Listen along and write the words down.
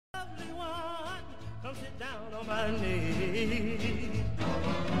come sit down on my knee.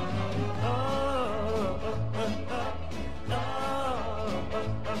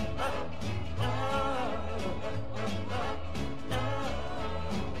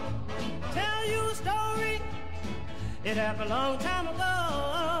 Tell you a story, it happened a long time ago.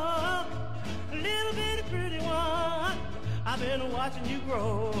 A little bitty pretty one, I've been watching you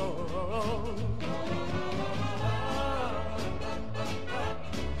grow.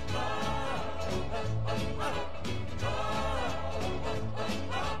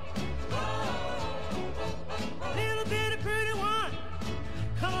 Little bitty pretty one,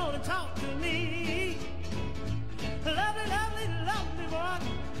 come on and talk to me. Lovely, lovely, lovely one,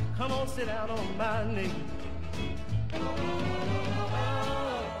 come on, sit down on my knee.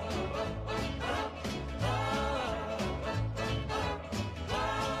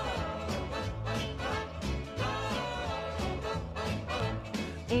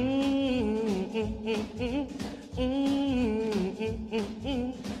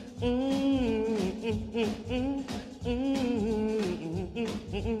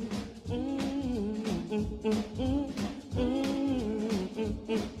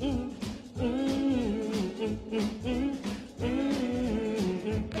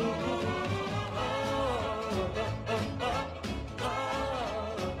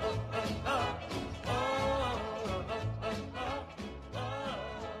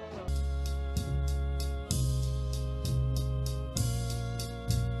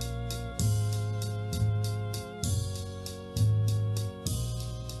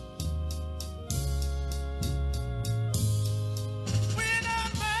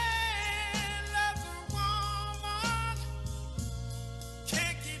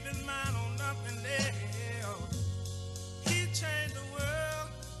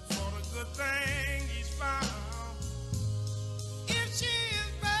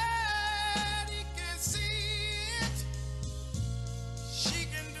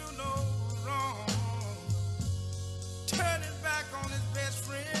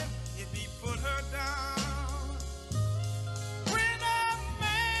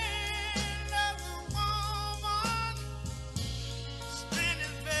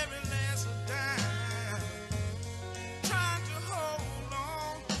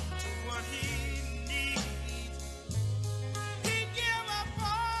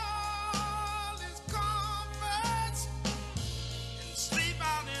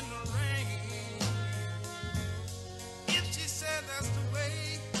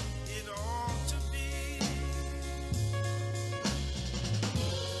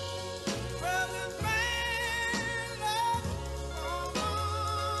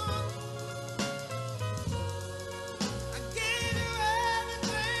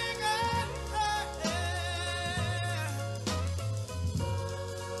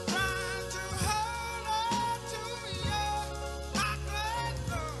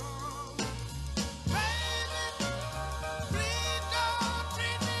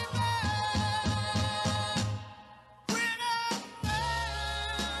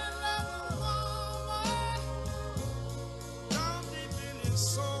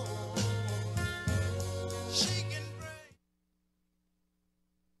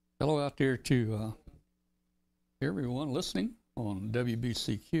 Hello out there to everyone listening on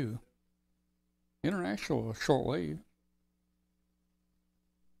WBCQ International Shortwave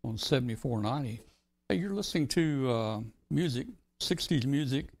on 7490. Hey, you're listening to music, 60s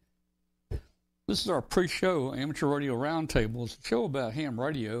music. This is our pre-show Amateur Radio Roundtable. It's a show about ham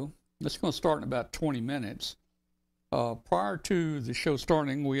radio. It's going to start in about 20 minutes. Prior to the show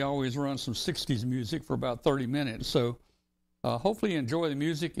starting, we always run some 60s music for about 30 minutes. So hopefully you enjoy the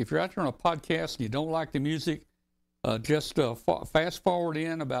music. If you're out there on a podcast and you don't like the music, just fast forward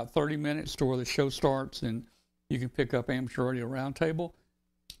in about 30 minutes to where the show starts and you can pick up Amateur Radio Roundtable.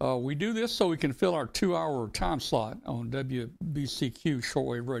 We do this so we can fill our 2-hour time slot on WBCQ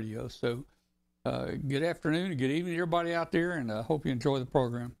Shortwave Radio. So good afternoon and good evening to everybody out there, and I hope you enjoy the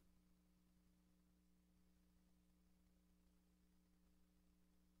program.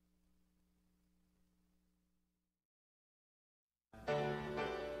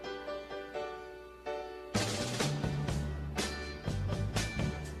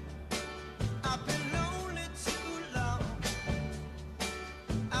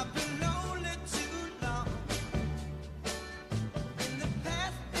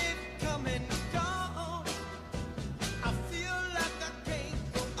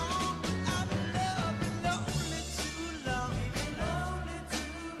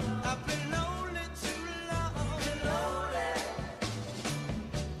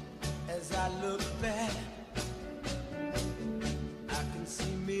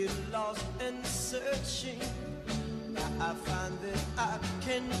 Lost and searching. Now I find that I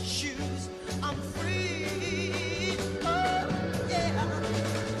can choose. I'm free. Oh, yeah.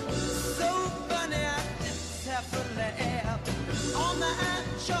 So funny, I just have to laugh. All my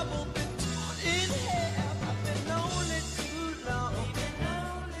trouble been torn in half. I've been lonely too long.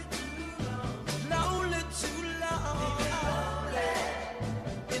 Lonely too long.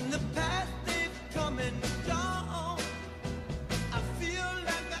 In the past they've come and gone. I feel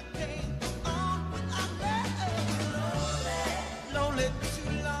like I can't go on without love. Lonely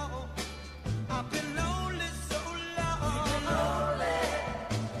too long. I've been lonely so long.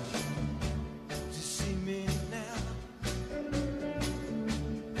 To see me now,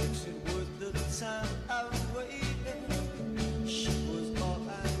 makes it worth the time I've waited. She was all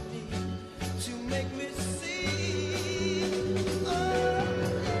I need to make me see. Oh,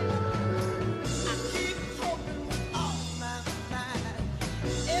 I keep hoping with all my mind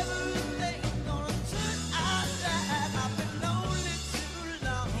everything's gonna turn out right. I've been lonely too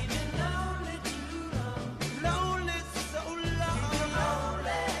long. Lonely so long.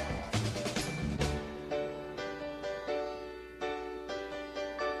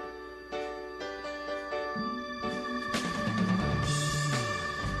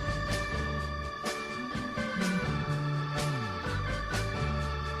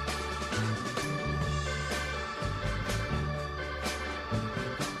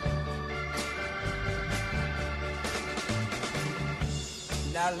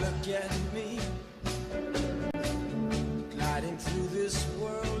 Now look at me, gliding through this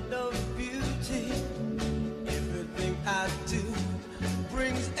world of beauty. Everything I do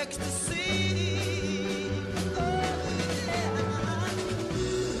brings ecstasy. Oh, yeah.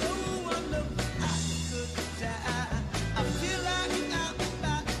 No wonder I could die. I feel like I'm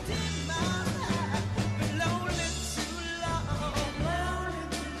about to take my life. Been lonely too long.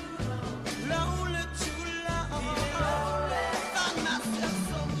 Lonely too long. Find myself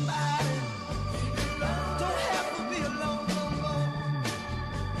somebody. Don't have to be alone no more.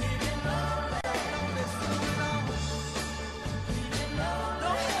 Lonely so long.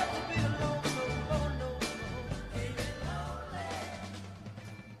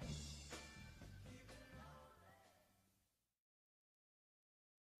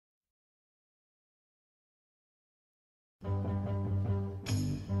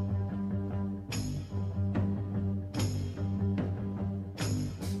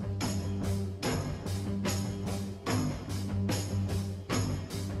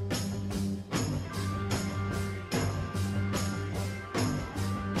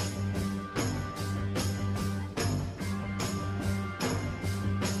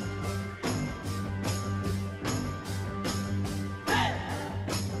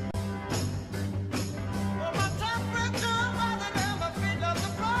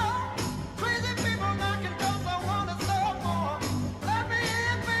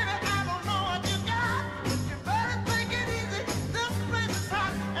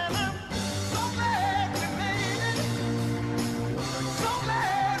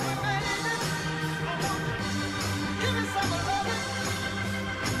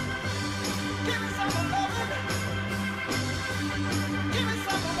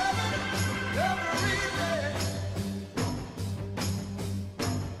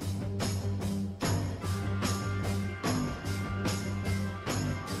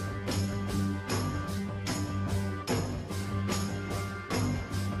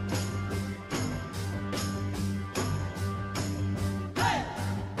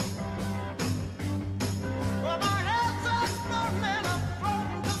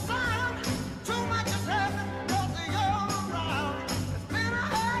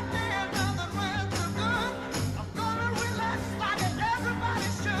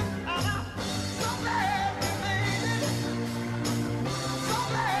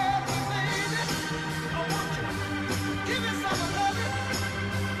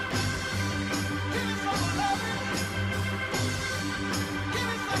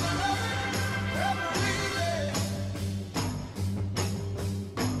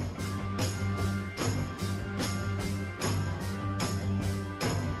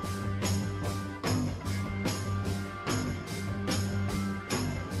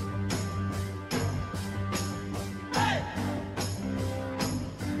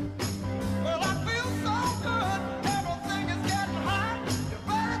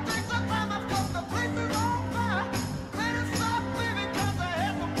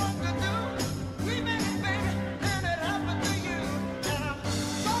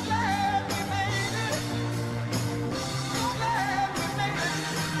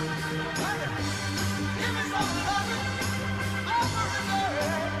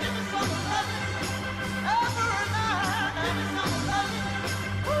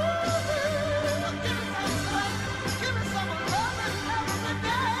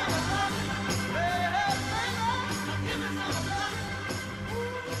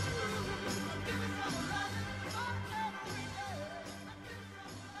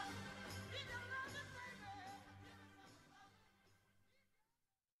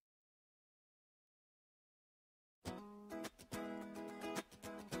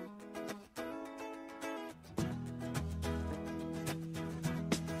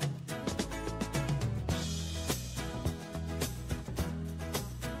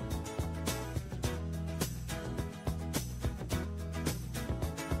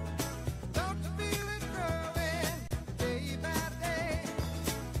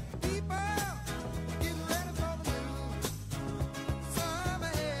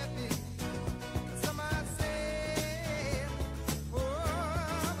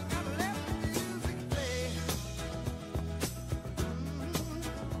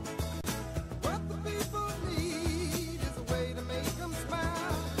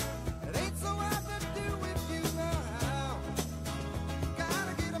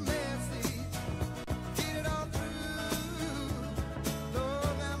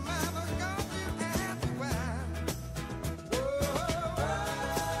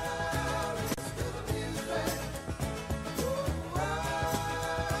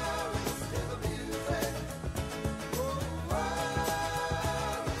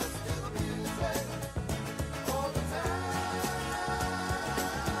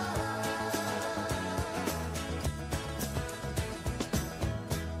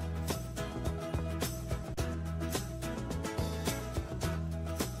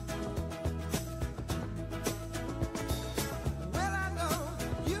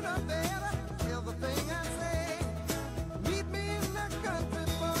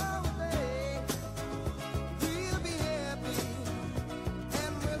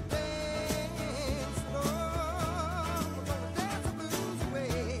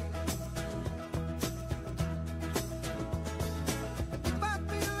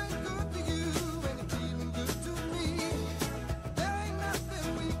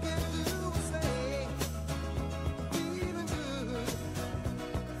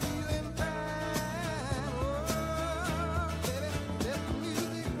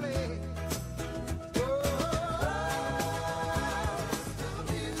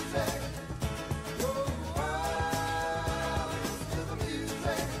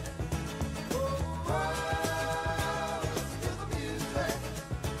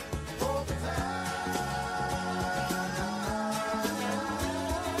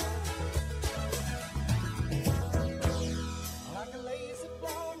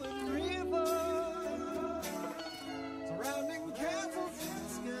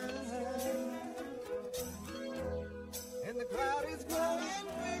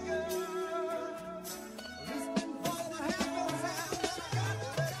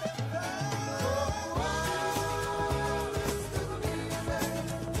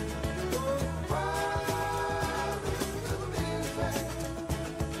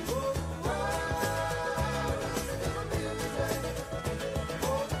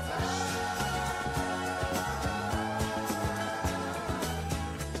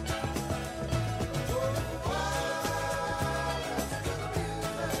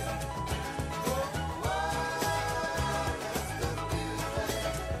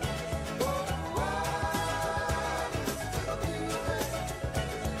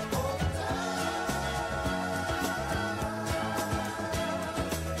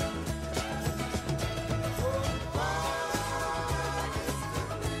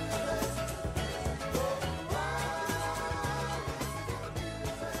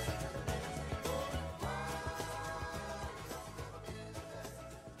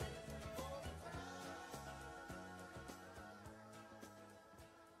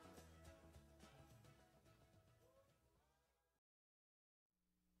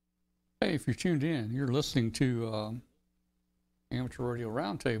 Hey, if you're tuned in, you're listening to Amateur Radio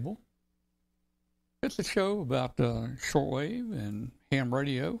Roundtable. It's a show about shortwave and ham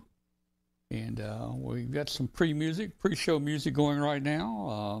radio. And we've got some pre-show music going right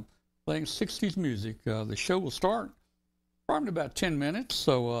now, playing 60s music. The show will start probably in about 10 minutes,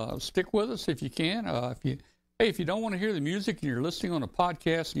 so stick with us if you can. If you don't want to hear the music and you're listening on a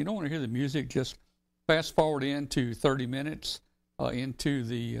podcast and you don't want to hear the music, just fast forward into 30 minutes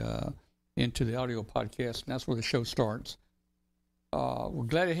into the audio podcast, and that's where the show starts. We're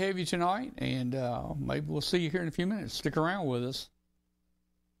glad to have you tonight, and maybe we'll see you here in a few minutes. Stick around with us.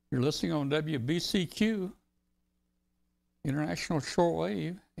 You're listening on WBCQ, International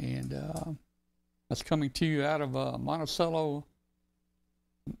Shortwave, and that's coming to you out of Monticello,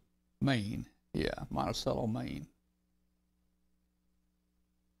 Maine. Yeah, Monticello, Maine.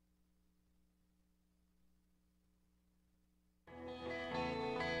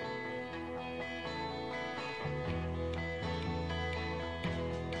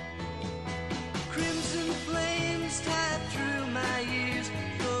 Crimson flames tap through my ears,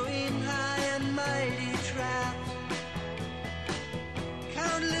 flowing high and mighty traps.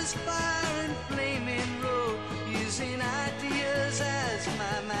 Countless fire and flaming road, using ideas as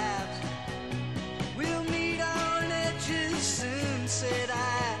my maps. We'll meet on edges soon, said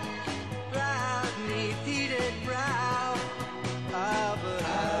I, proud neath heated brow. Ah, but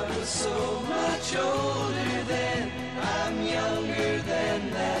I was so much older then, I'm younger than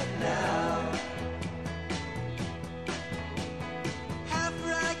that now.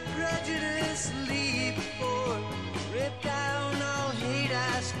 Half-right prejudice leap forth, rip down all hate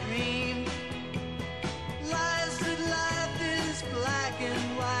I scream. Lies that life is black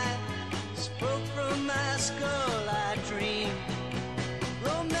and white, spoke from my skull I dream.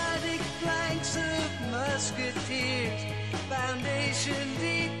 Romantic flanks of musketeers, foundation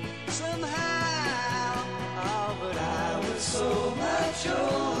deep somehow. Oh, but I was so much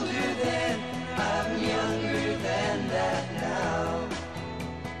older then, I'm younger than that now.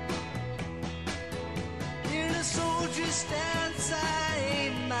 In a soldier's stance I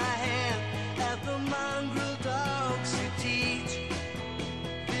aim my hand at the mongrel dogs who teach,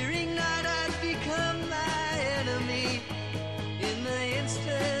 fearing not I'd become my enemy in the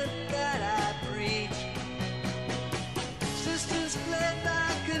instant that I preach. Sisters fled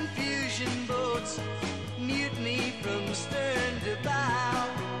by confusion boats, mutiny from stern to bow.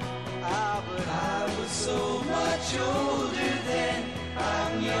 Ah, but I was so much older then,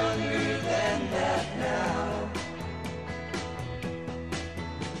 I'm younger than that now.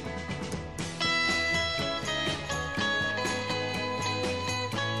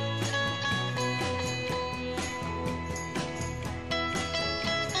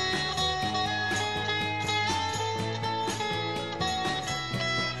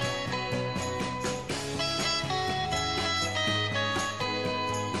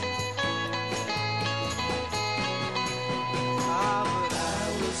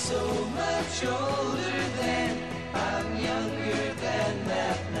 So much older then, I'm younger than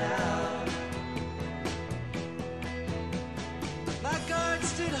that now. My guard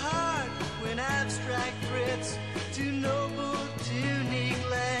stood hard when abstract threats, too noble to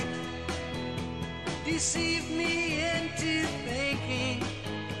neglect, deceived me into thinking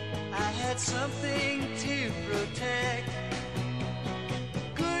I had something to protect.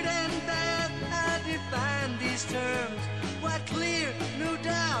 Good and bad, I define these terms, quite clear, no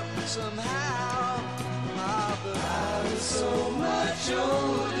doubt, somehow. Ah, but I was so much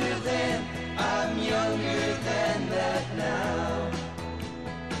older then, I'm younger than that now.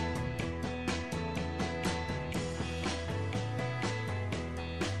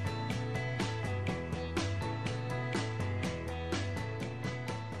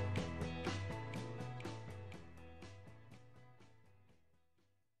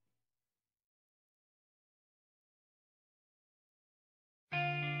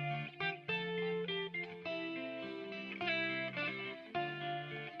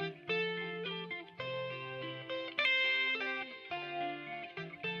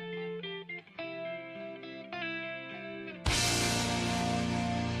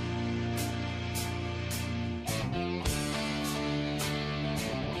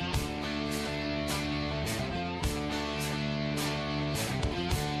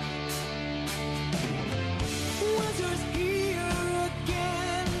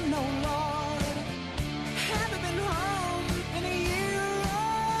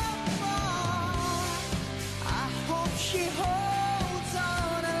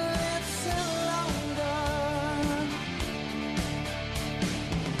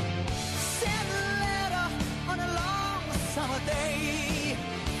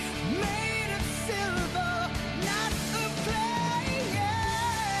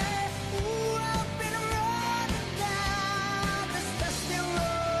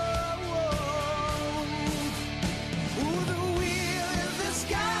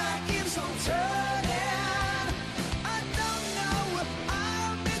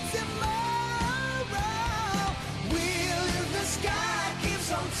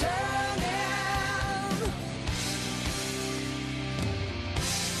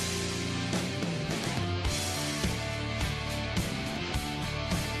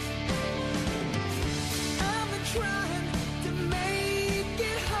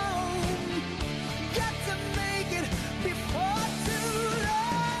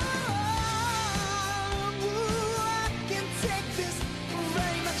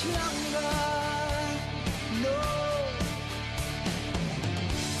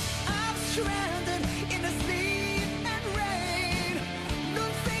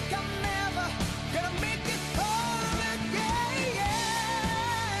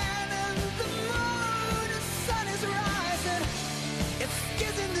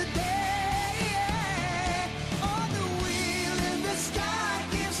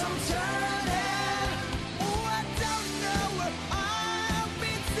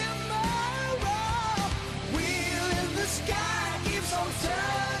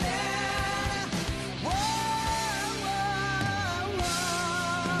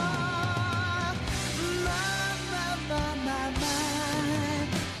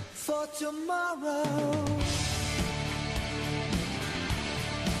 tomorrow.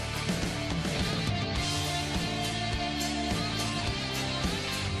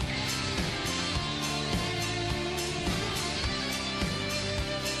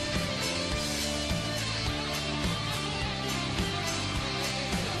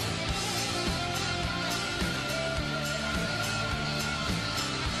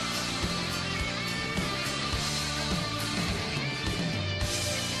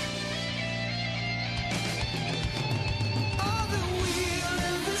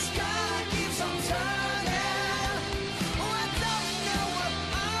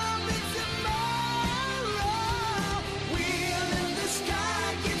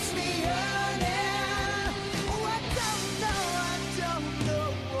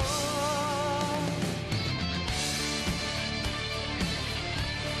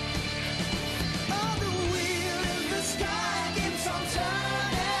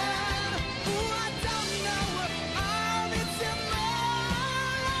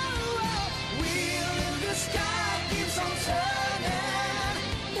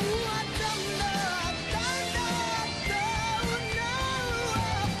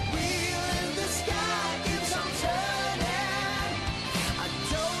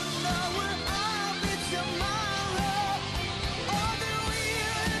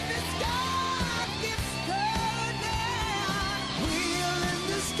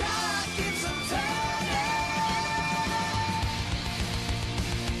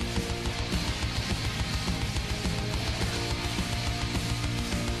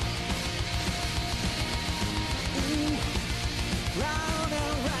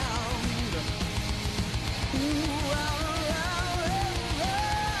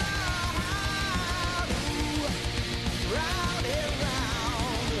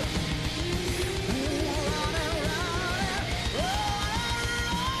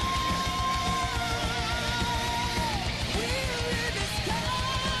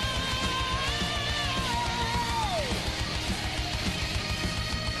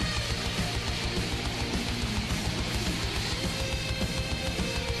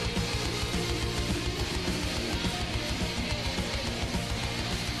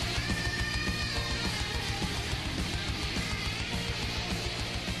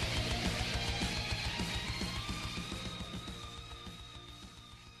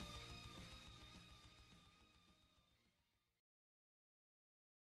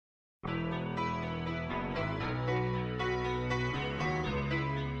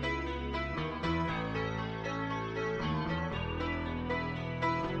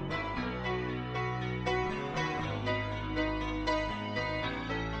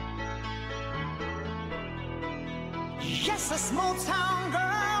 Just a small town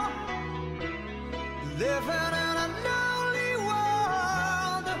girl living in a lonely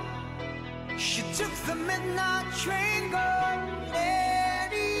world. She took the midnight train going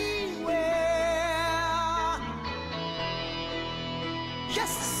anywhere.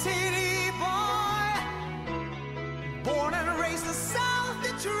 Just a city boy, born and raised in South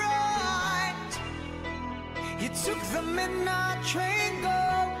Detroit. He took the midnight train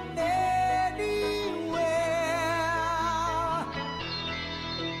going anywhere.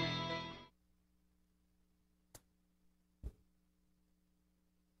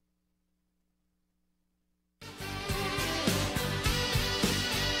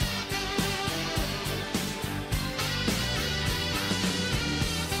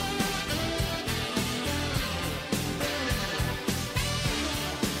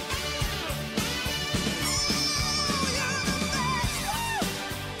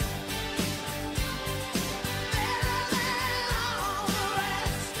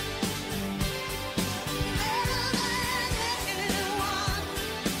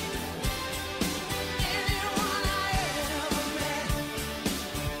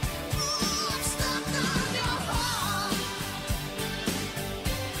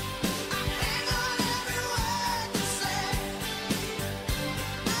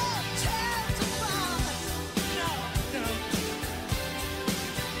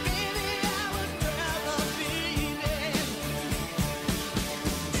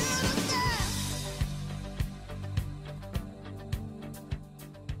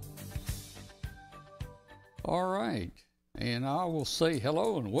 All right. And I will say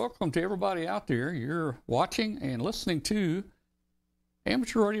hello and welcome to everybody out there. You're watching and listening to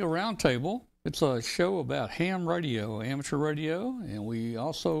Amateur Radio Roundtable. It's a show about ham radio, amateur radio, and we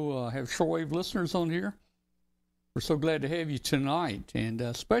also have shortwave listeners on here. We're so glad to have you tonight, and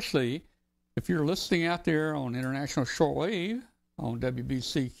especially if you're listening out there on international shortwave on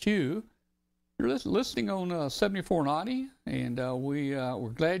WBCQ, you're listening on 7490, and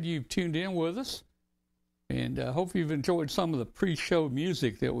we're glad you've tuned in with us. And hope you've enjoyed some of the pre-show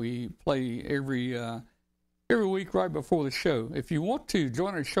music that we play every week right before the show. If you want to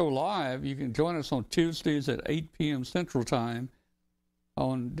join our show live, you can join us on Tuesdays at 8 p.m. Central Time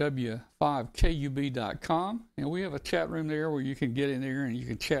on W5KUB.com. And we have a chat room there where you can get in there and you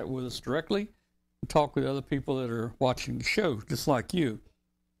can chat with us directly and talk with other people that are watching the show, just like you.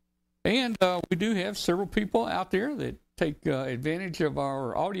 And we do have several people out there that take advantage of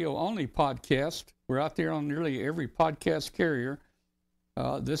our audio-only podcast. We're out there on nearly every podcast carrier.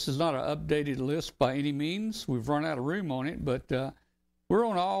 This is not an updated list by any means. We've run out of room on it, but we're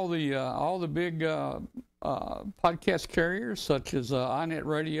on all the big podcast carriers, such as iNet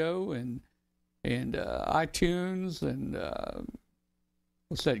Radio and iTunes and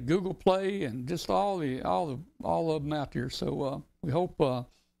what's that, Google Play, and just all of them out there. So we hope.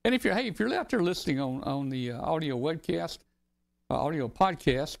 And if you're out there listening on the audio webcast, audio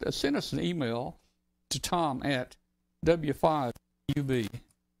podcast, send us an email to Tom at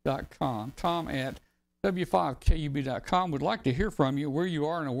W5KUB.com. Tom at W5KUB.com. We'd like to hear from you, where you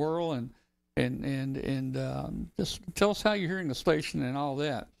are in the world, and just tell us how you're hearing the station and all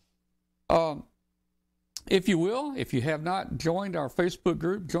that. If you will, if you have not joined our Facebook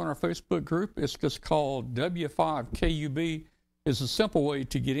group, join our Facebook group. It's just called W5KUB. Is a simple way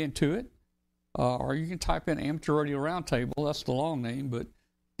to get into it. Or you can type in Amateur Radio Roundtable. That's the long name, but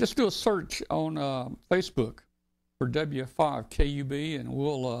just do a search on Facebook for W5KUB, and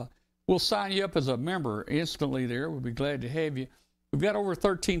we'll sign you up as a member instantly there. We'll be glad to have you. We've got over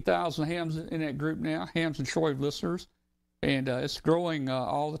 13,000 hams in that group now, hams and shortwave listeners, and it's growing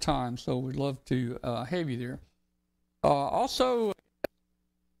all the time, so we'd love to have you there. Also,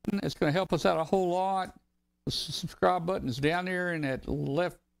 it's going to help us out a whole lot. The subscribe button is down there in that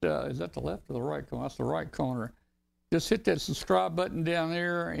left, is that the left or the right corner? That's the right corner. Just hit that subscribe button down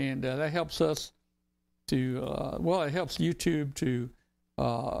there, and that helps us to, it helps YouTube to,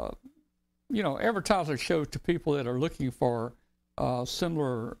 advertise our show to people that are looking for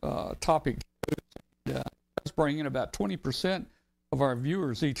similar topics. Let's bring in about 20% of our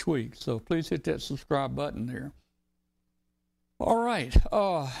viewers each week. So please hit that subscribe button there. All right.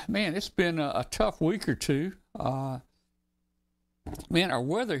 Man, it's been a tough week or two. Man, our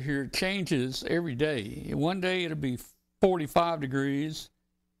weather here changes every day. One day it'll be 45 degrees.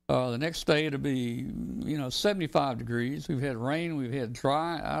 The next day it'll be, 75 degrees. We've had rain. We've had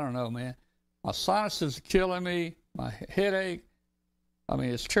dry. I don't know, man. My sinuses are killing me. My headache. I mean,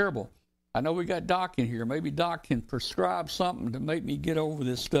 it's terrible. I know we got Doc in here. Maybe Doc can prescribe something to make me get over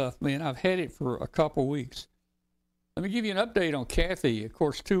this stuff. Man, I've had it for a couple weeks. Let me give you an update on Kathy. Of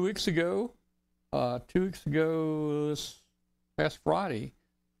course, 2 weeks ago, this past Friday,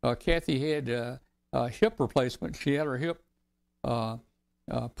 Kathy had a hip replacement. She had her hip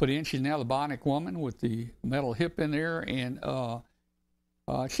put in. She's now the bionic woman with the metal hip in there, and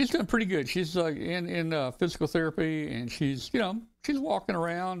she's doing pretty good. She's in physical therapy, and she's walking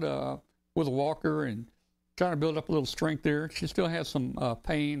around with a walker and trying to build up a little strength there. She still has some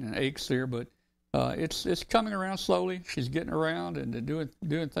pain and aches there, but it's coming around slowly. She's getting around and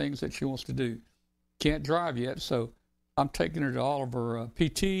doing things that she wants to do. Can't drive yet, so I'm taking her to all of her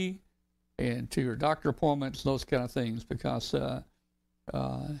PT and to her doctor appointments, those kind of things, because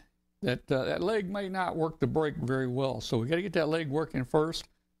that leg may not work the brake very well. So we got to get that leg working first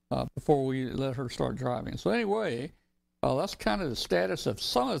before we let her start driving. So anyway, that's kind of the status of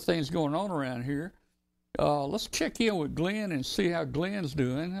some of the things going on around here. Let's check in with Glen and see how Glen's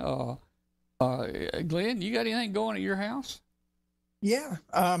doing. Glen, you got anything going at your house? Yeah,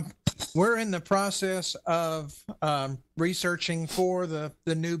 we're in the process of researching for the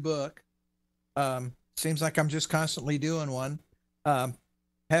new book. Seems like I'm just constantly doing one.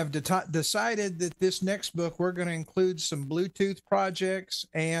 Have decided that this next book we're going to include some Bluetooth projects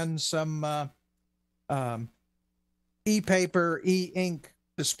and some e-paper, e-ink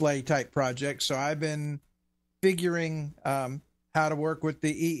display type projects. So I've been figuring how to work with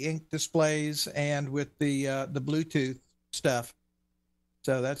the e-ink displays and with the Bluetooth stuff.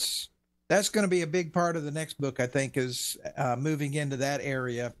 So that's going to be a big part of the next book, I think, is moving into that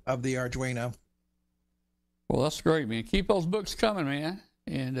area of the Arduino. Well, that's great, man. Keep those books coming, man.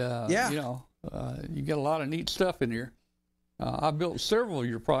 And, you got a lot of neat stuff in here. I built several of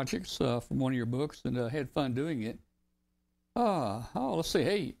your projects from one of your books and had fun doing it. Let's see.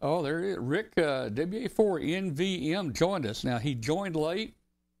 Hey, there it is. Rick, WA4NVM joined us. Now, he joined late.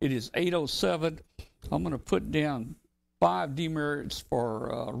 It is 8:07. I'm going to put down 5 demerits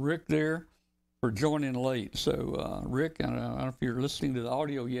for Rick there for joining late. So, Rick, I don't know if you're listening to the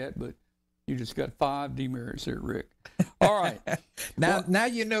audio yet, but You just got 5 demerits there, Rick. All right. Now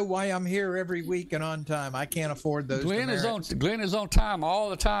you know why I'm here every week and on time. I can't afford those demerits. Glenn is on time all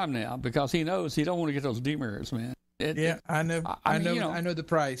the time now because he knows he don't want to get those demerits, man. I know. I know the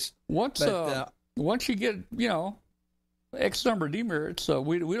price. Once you get, X number of demerits,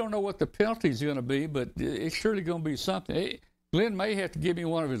 we don't know what the penalty is going to be, but it's surely going to be something. Glenn may have to give me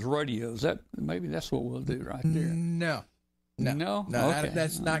one of his radios. Maybe that's what we'll do right there. No. Okay.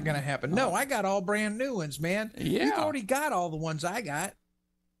 That's not going to happen. No, I got all brand new ones, man. Yeah. You've already got all the ones I got.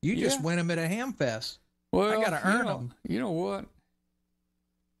 You just win them at a ham fest. Well, I got to earn them. You know what?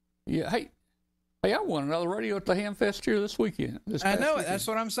 Yeah. Hey, I won another radio at the ham fest here this weekend. I know it. That's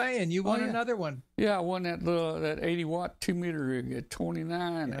what I'm saying. You won another one. Yeah, I won that 80-watt 2-meter rig at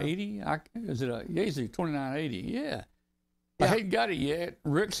 2980. Is it a Yaesu 2980? Yeah. I hadn't got it yet.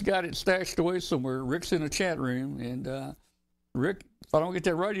 Rick's got it stashed away somewhere. Rick's in the chat room, and Rick, if I don't get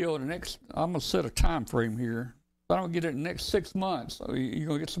that radio in I'm gonna set a time frame here. If I don't get it in the next 6 months, you're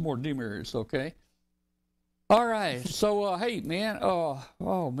gonna get some more demerits, okay? All right. So, hey, man.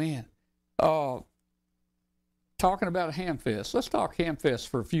 Talking about a ham fest. Let's talk ham fest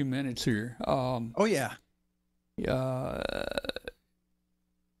for a few minutes here.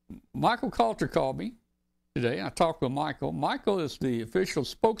 Michael Coulter called me today, and I talked with Michael. Michael is the official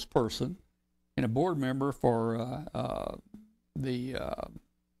spokesperson and a board member for the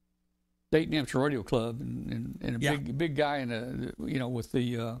Dayton Amateur Radio Club, and a big guy in with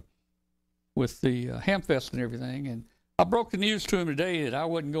the Hamfest and everything. And I broke the news to him today that I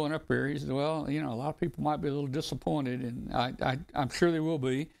wasn't going up there. He said, "Well, a lot of people might be a little disappointed, and I'm sure they will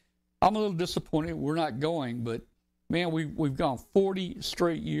be. I'm a little disappointed. We're not going, but man, we've gone 40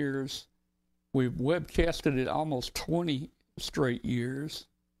 straight years. We've webcasted it almost 20 straight years,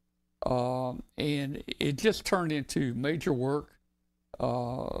 and it just turned into major work.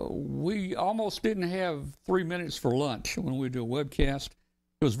 We almost didn't have 3 minutes for lunch when we do a webcast.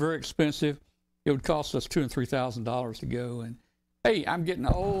 It was very expensive. It would cost us $2,000 and $3,000 to go. And hey, I'm getting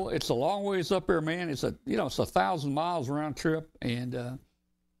old. It's a long ways up there, man. It's 1,000 miles round trip, and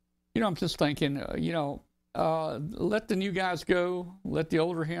I'm just thinking, let the new guys go, let the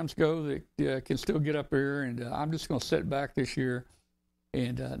older hams go that can still get up there, and I'm just going to sit back this year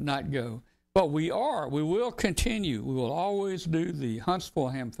and not go. But we will continue. We will always do the Huntsville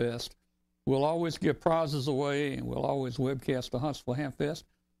Ham Fest. We'll always give prizes away, and we'll always webcast the Huntsville Ham Fest.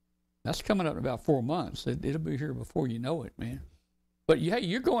 That's coming up in about 4 months. It'll be here before you know it, man. But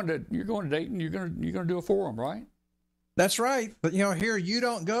you're going to Dayton. You're gonna do a forum, right? That's right. But here you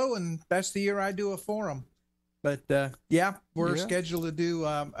don't go, and that's the year I do a forum. But we're scheduled to do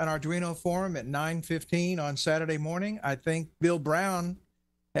an Arduino forum at 9:15 on Saturday morning. I think Bill Brown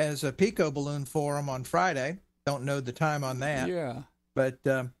has a Pico Balloon forum on Friday. Don't know the time on that. Yeah. But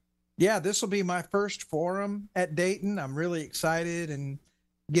this will be my first forum at Dayton. I'm really excited and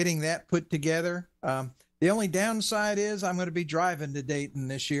getting that put together. The only downside is I'm going to be driving to Dayton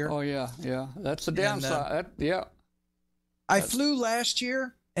this year. Oh yeah. That's the downside. I flew last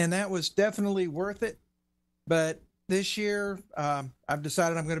year, and that was definitely worth it. But this year, I've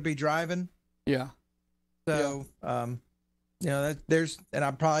decided I'm going to be driving. Yeah. So, and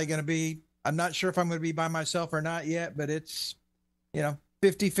I'm probably going to be, I'm not sure if I'm going to be by myself or not yet, but it's,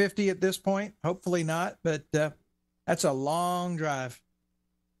 50-50 at this point. Hopefully not, but that's a long drive.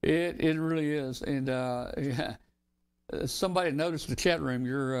 It really is. And somebody noticed in the chat room,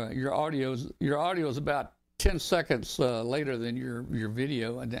 your audio is about 10 seconds later than your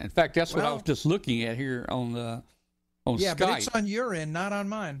video. And in fact, that's what I was just looking at here on Skype. Yeah, but it's on your end, not on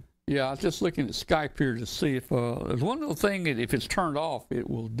mine. Yeah, I was just looking at Skype here to see if there's one little thing that if it's turned off, it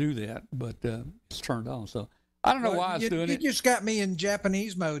will do that, but it's turned on. So I don't know why it's doing it. You just got me in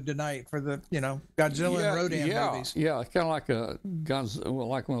Japanese mode tonight for the Godzilla and Rodan movies. Yeah, kind of like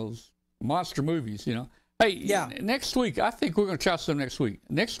like one of those monster movies, Hey, next week I think we're going to try something next week.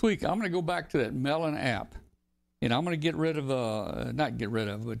 Next week I'm going to go back to that Melon app. And I'm going to get rid of, not get rid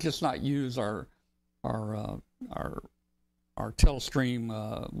of, but just not use our Telestream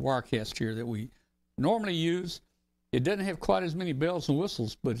Wirecast here that we normally use. It doesn't have quite as many bells and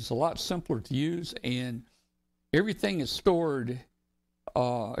whistles, but it's a lot simpler to use, and everything is stored.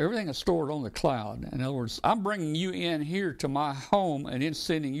 Everything is stored on the cloud. In other words, I'm bringing you in here to my home and then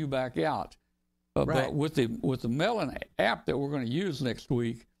sending you back out. Right. But with the Melon app that we're going to use next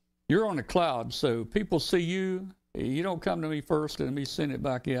week, you're on the cloud, so people see you. You don't come to me first, and me send it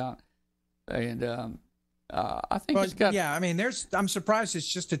back out. And I think it's got. Yeah, I mean, I'm surprised it's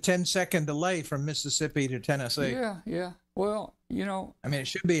just a 10-second delay from Mississippi to Tennessee. Yeah. Well, I mean, it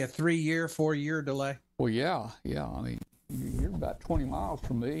should be a 3-year, 4-year delay. Well, yeah. I mean, you're about 20 miles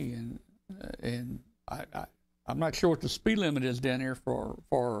from me, and I'm not sure what the speed limit is down here for.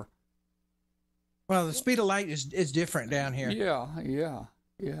 Well, the speed of light is different down here. Yeah.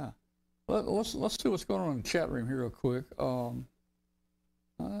 Let's see what's going on in the chat room here real quick.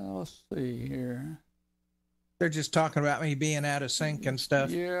 Let's see here. They're just talking about me being out of sync and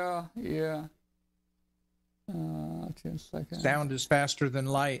stuff. Yeah. 10 seconds. Sound is faster than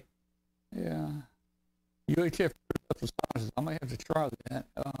light. Yeah. UHF, I may have to try that.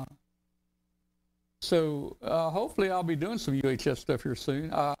 So hopefully I'll be doing some UHF stuff here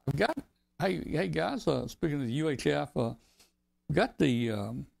soon. Hey guys, speaking of the UHF, got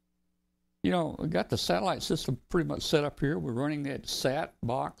the got the satellite system pretty much set up here. We're running that SAT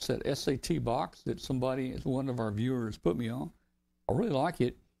box, that SAT box that one of our viewers put me on. I really like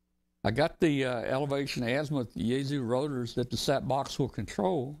it. I got the elevation azimuth Yaesu rotors that the SAT box will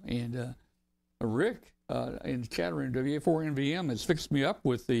control, and Rick in the chat room, WA4NVM, has fixed me up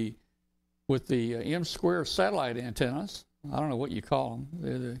with the M square satellite antennas. I don't know what you call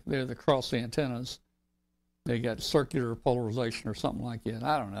them. They're the cross antennas. They got circular polarization or something like that.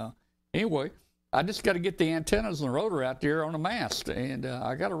 I don't know. Anyway, I just got to get the antennas and the rotor out there on the mast, and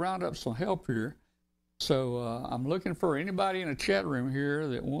I got to round up some help here. So I'm looking for anybody in the chat room here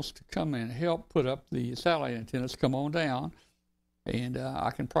that wants to come and help put up the satellite antennas. Come on down, and I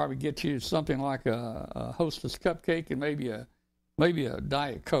can probably get you something like a Hostess cupcake and maybe a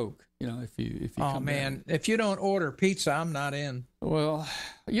Diet Coke. If you oh come man, down. If you don't order pizza, I'm not in. Well,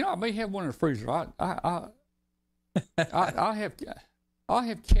 I may have one in the freezer. I'll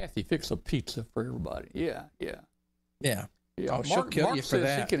have Kathy fix a pizza for everybody. Yeah. Oh, she'll kill Mark you for says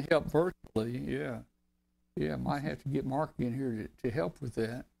that. she can help virtually. Yeah. Might have to get Mark in here to help with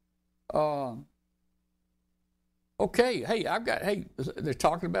that. Okay. Hey, they're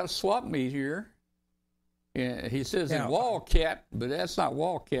talking about a swap meet here. And he says in Walcat, but that's not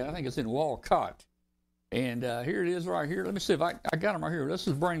Walcat. I think it's in Walcott. And here it is right here. Let me see if I got them right here. Let's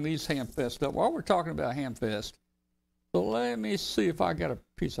just bring these Hamfest up while we're talking about Hamfest. So let me see if I got a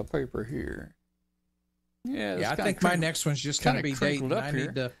piece of paper here. Yeah, I think my next one's just going to be Dayton. I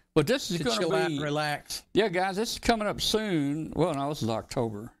need to, but this is going to chill be out and relax. Yeah, guys, this is coming up soon. Well, no, this is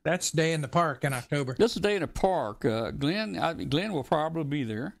October. That's Day in the Park in October. This is Day in the Park. Glen will probably be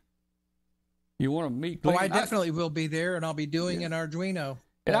there. You want to meet Glen? Oh, I definitely will be there, and I'll be doing an Arduino.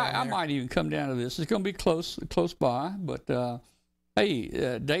 And I might even come down to this. It's going to be close by, but hey,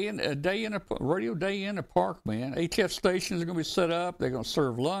 radio day in the park, man. HF stations are going to be set up. They're going to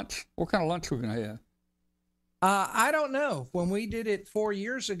serve lunch. What kind of lunch are we going to have? I don't know. When we did it 4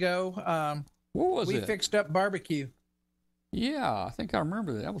 years ago, what was we it? fixed up barbecue. Yeah, I think I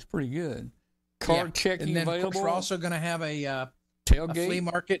remember that. That was pretty good. Card checking and then, available. Of course, we're also going to have a tailgate, a flea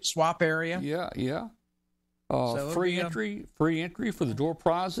market swap area. Yeah. So free entry for the door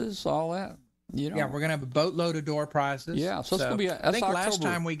prizes, all that. Yeah, we're gonna have a boatload of door prizes. Yeah, so it's gonna be. I think last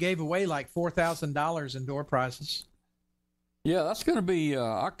time we gave away like $4,000 in door prizes. Yeah, that's gonna be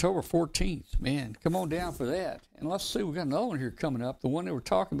October 14th. Man, come on down for that. And let's see, we got another one here coming up. The one they were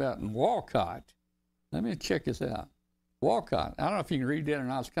talking about in Walcott. Let me check this out. Walcott. I don't know if you can read that or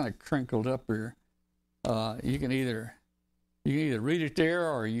not. It's kind of crinkled up here. You can either read it there,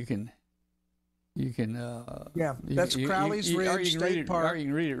 or you can. That's Crowley's Ridge State Park. Or you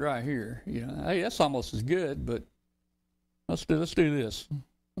can read it right here. Hey, that's almost as good. But let's do this.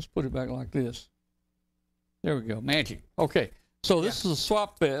 Let's put it back like this. There we go. Magic. Okay. So this is a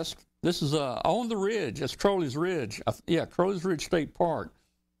Swap Fest. This is on the Ridge. That's Crowley's Ridge. Crowley's Ridge State Park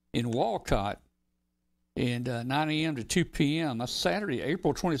in Walcott, and 9 a.m. to 2 p.m. That's Saturday,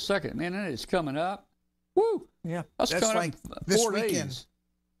 April 22nd. Man, that is coming up. Woo! Yeah, that's coming like up this 4 weekend. days.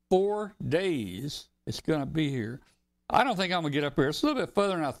 4 days it's going to be here. I don't think I'm going to get up there. It's a little bit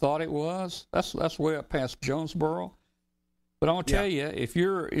further than I thought it was. That's way up past Jonesboro. But I'm going to tell you, if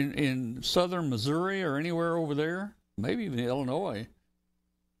you're in southern Missouri or anywhere over there, maybe even Illinois,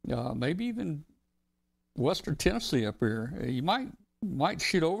 maybe even western Tennessee up here, you might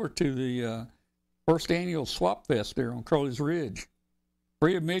shoot over to the first annual Swap Fest there on Crowley's Ridge.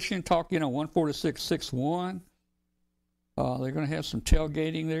 Free admission, talk 14661. They're going to have some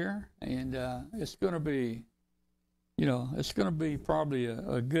tailgating there, and it's going to be, probably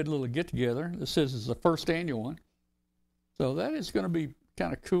a good little get-together. This is the first annual one. So that is going to be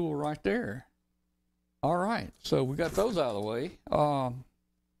kind of cool right there. All right, so we got those out of the way. I'm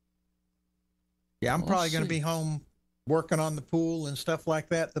probably going to be home working on the pool and stuff like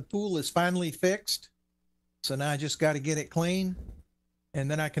that. The pool is finally fixed, so now I just got to get it clean,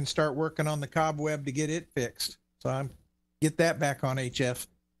 and then I can start working on the cobweb to get it fixed. So I'm get that back on HF.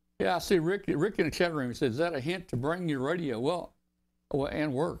 Yeah, I see Rick in the chat room. He says, is that a hint to bring your radio? Well, Well,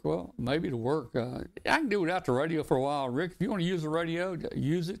 and work. Well, maybe to work. I can do without the radio for a while, Rick. If you want to use the radio,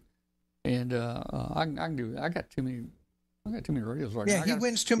 use it. And I can do it. I got too many radios right now. Yeah, he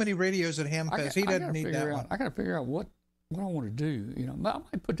wins too many radios at Hamfest. He doesn't need that one. I got to figure out what I want to do. You know, I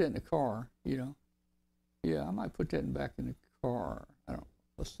might put that in the car. You know, yeah, I might put that back in the car. I don't.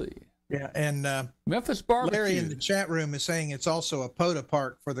 Let's see. Yeah, and Memphis barbecue. Larry in the chat room is saying it's also a POTA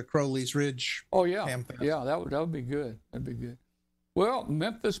park for the Crowley's Ridge. Oh yeah, Hamfest. Yeah, that would be good. That'd be good. Well,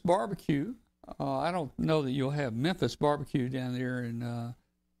 Memphis barbecue. I don't know that you'll have Memphis barbecue down there in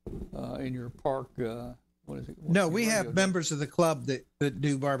your park. What is it? No, we have members of the club that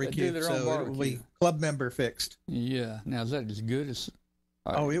do barbecue, so it'll be club member fixed. Yeah. Now, is that as good as?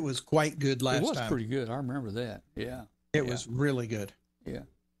 It was quite good last time. It was pretty good. I remember that. Yeah. It was really good. Yeah.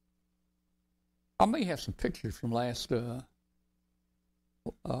 I may have some pictures from the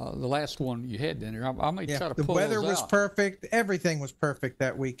last one you had down there. I may try to pull those out. The weather was perfect. Everything was perfect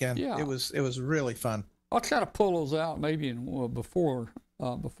that weekend. Yeah. It was really fun. I'll try to pull those out maybe before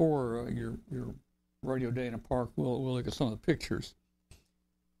your radio day in the park. We'll look at some of the pictures.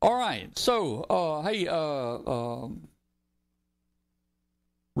 All right. So, hey,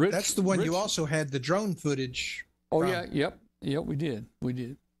 Rich. That's the one you also had the drone footage. Oh, yeah. Yep. We did.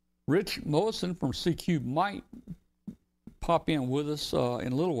 Rich Mollison from CQ might pop in with us in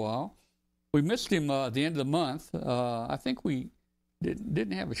a little while. We missed him at the end of the month. I think we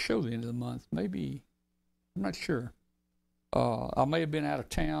didn't have a show at the end of the month. Maybe, I'm not sure. I may have been out of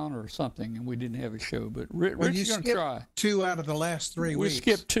town or something, and we didn't have a show. But Rich is going to try. 2 out of the last 3 weeks. We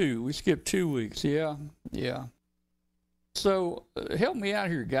skipped 2 weeks. Yeah. So help me out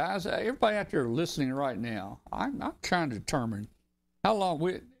here, guys. Everybody out there listening right now, I'm trying to determine how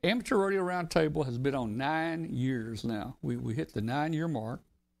long. Amateur Radio Roundtable has been on 9 years now. We hit the 9-year mark.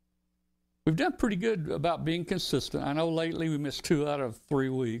 We've done pretty good about being consistent. I know lately we missed 2 out of 3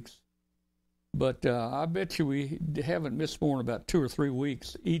 weeks. But I bet you we haven't missed more than about 2 or 3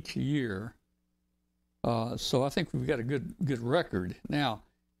 weeks each year. So I think we've got a good record. Now,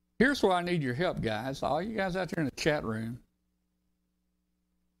 here's where I need your help, guys. All you guys out there in the chat room,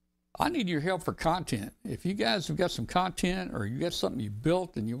 I need your help for content. If you guys have got some content or you got something you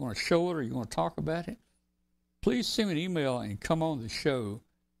built and you want to show it or you want to talk about it, please send me an email and come on the show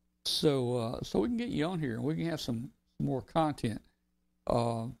so we can get you on here and we can have some more content.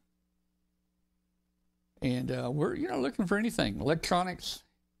 And we're looking for anything, electronics,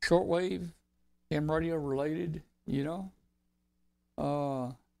 shortwave, ham radio related,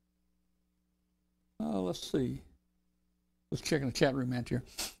 let's see. Let's check in the chat room out here.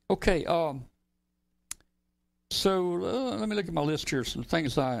 Okay, so let me look at my list here. Some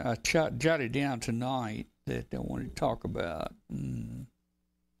things I jotted down tonight that I wanted to talk about.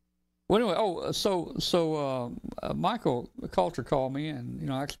 Well, anyway, so Michael Coulter called me, and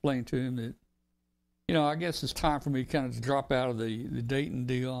I explained to him that I guess it's time for me kind of to drop out of the Dayton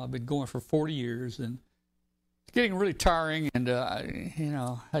deal. I've been going for 40 years, and it's getting really tiring. And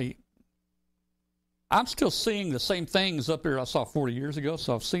hey, I'm still seeing the same things up there I saw 40 years ago.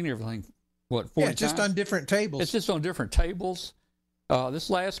 So I've seen everything. 40 times? Just on different tables. It's just on different tables. This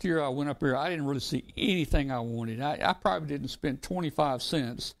last year I went up here, I didn't really see anything I wanted. I probably didn't spend 25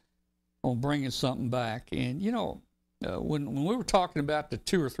 cents on bringing something back. And when we were talking about the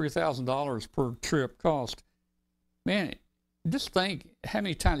 $2,000 or $3,000 per trip cost, man, just think how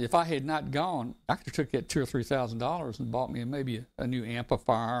many times if I had not gone, I could have took that $2,000 or $3,000 and bought me maybe a new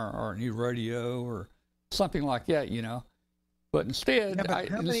amplifier or a new radio or something like that, But instead,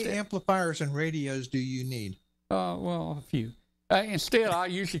 how many amplifiers and radios do you need? Well, a few. Instead, I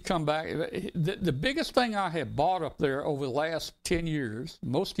usually come back. The biggest thing I have bought up there over the last 10 years,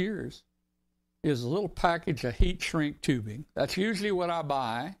 most years, is a little package of heat shrink tubing. That's usually what I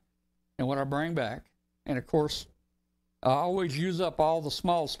buy and what I bring back. And of course, I always use up all the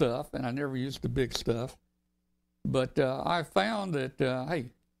small stuff, and I never use the big stuff. But I found that,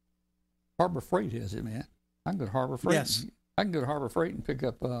 hey, Harbor Freight has it, man. I can go to Harbor Freight. Yes. I can go to Harbor Freight and pick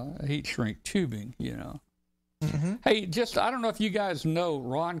up heat shrink tubing, Mm-hmm. Hey, I don't know if you guys know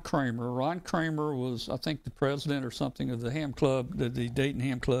Ron Kramer. Ron Kramer was, I think, the president or something of the Ham Club, the Dayton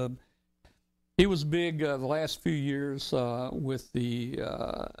Ham Club. He was big the last few years with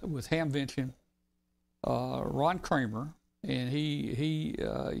Hamvention. Ron Kramer, and he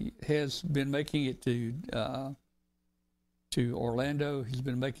has been making it to Orlando. He's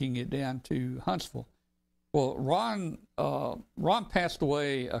been making it down to Huntsville. Well, Ron passed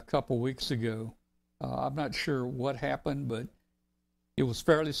away a couple weeks ago. I'm not sure what happened, but it was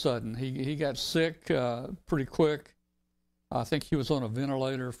fairly sudden. He got sick pretty quick. I think he was on a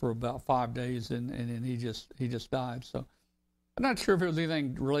ventilator for about 5 days, and then he just died. So I'm not sure if it was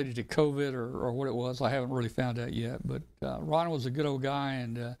anything related to COVID or what it was. I haven't really found out yet. But Ron was a good old guy,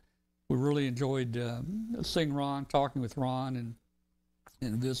 and we really enjoyed seeing Ron, talking with Ron,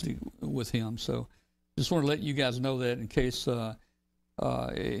 and visiting with him. So just want to let you guys know that in case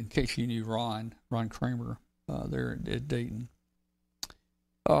you knew Ron Kramer there at Dayton.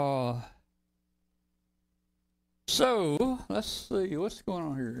 So let's see what's going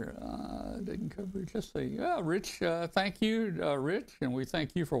on here. Dayton coverage. Let's see. Rich, thank you, Rich, and we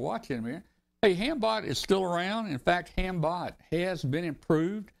thank you for watching, man. Hey, Hambot is still around. In fact, Hambot has been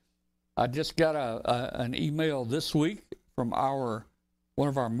improved. I just got an email this week from one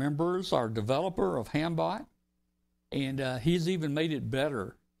of our members, our developer of Hambot, and he's even made it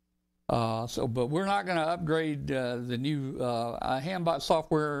better. But we're not going to upgrade the new Hambot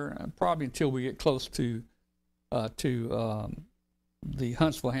software probably until we get close to the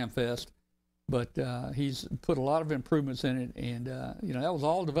Huntsville Hamfest. But he's put a lot of improvements in it, and that was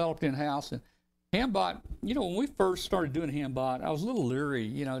all developed in house. And Hambot, when we first started doing Hambot, I was a little leery.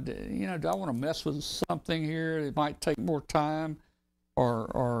 Do I want to mess with something here? It might take more time,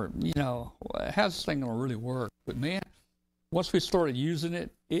 or how's this thing going to really work? But man, once we started using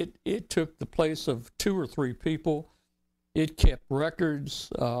it, it took the place of 2 or 3 people. It kept records.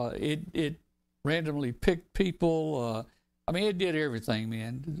 It randomly picked people. It did everything,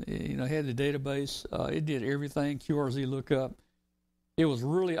 man. It had the database. It did everything. QRZ lookup. It was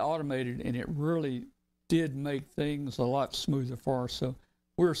really automated, and it really did make things a lot smoother for us. So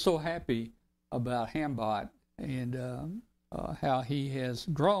we're so happy about Hambot and how he has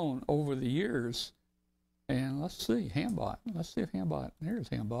grown over the years. And let's see, Hambot. Let's see if Hambot. There's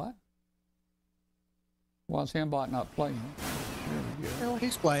Hambot. Why is Hambot not playing? There we go. Well,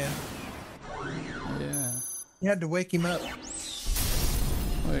 he's playing. Yeah. You had to wake him up.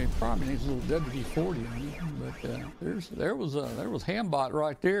 Well, he probably needs a little WD-40 on him, but there was Hambot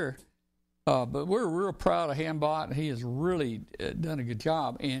right there. But we're real proud of Hambot. He has really done a good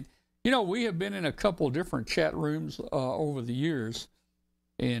job. And we have been in a couple different chat rooms over the years,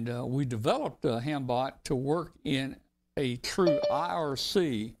 and we developed Hambot to work in a true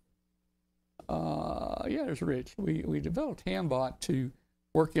IRC. There's Rich. We developed Hambot to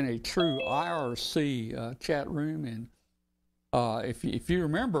work in a true IRC chat room, and if you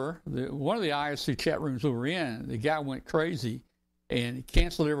remember, one of the IRC chat rooms we were in, the guy went crazy and he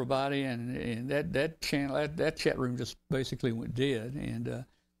canceled everybody, and that chat room just basically went dead. And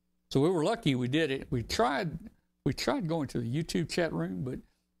so we were lucky we did it. We tried going to the YouTube chat room, but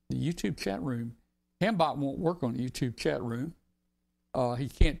the YouTube chat room, Hambot won't work on the YouTube chat room. He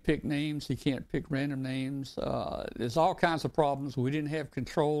can't pick names. He can't pick random names. There's all kinds of problems. We didn't have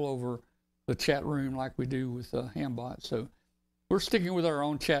control over the chat room like we do with Hambot. So we're sticking with our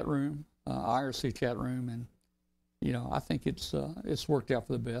own chat room, IRC chat room, and I think it's worked out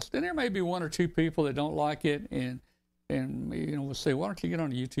for the best. And there may be 1 or 2 people that don't like it, and we'll say, why don't you get on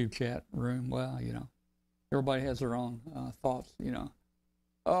the YouTube chat room? Well, everybody has their own thoughts.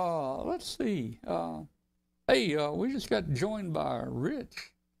 Let's see. Hey, we just got joined by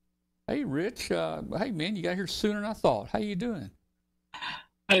Rich. Hey, Rich. Hey, man, you got here sooner than I thought. How you doing?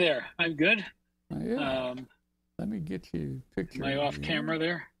 Hi there. I'm good. Yeah. Let me get you a picture. Am I off camera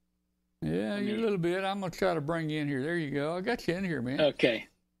there? Yeah, you're a little bit. I'm going to try to bring you in here. There you go. I got you in here, man. Okay.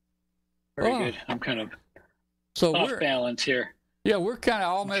 Very good. I'm kind of off balance here. Yeah, we're kind of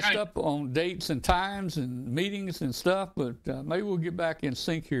all messed up on dates and times and meetings and stuff, but maybe we'll get back in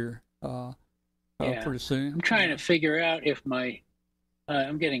sync here pretty soon. I'm trying to figure out if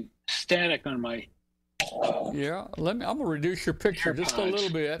I'm getting static on my. Yeah, I'm gonna reduce your picture just a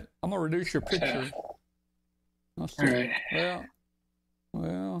little bit. I'm gonna reduce your picture. Let's see. All right.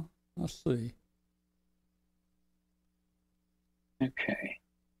 Well, let's see. Okay.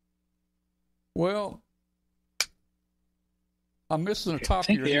 Well, I'm missing the top of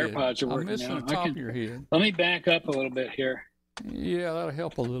your head. I think the AirPods are working. I'm missing the top of your head. Let me back up a little bit here. Yeah, that'll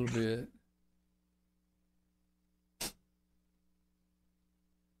help a little bit.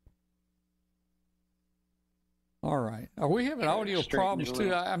 All right. Are we having audio problems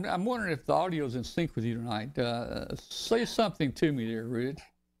too? I'm wondering if the audio's in sync with you tonight. Say something to me there, Rich.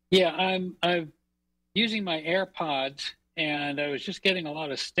 Yeah, I'm using my AirPods, and I was just getting a lot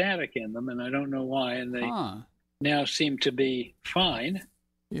of static in them, and I don't know why, and they now seem to be fine.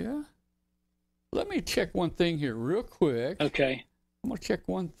 Yeah. Let me check one thing here real quick. Okay. I'm going to check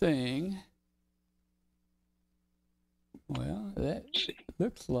one thing. Well, that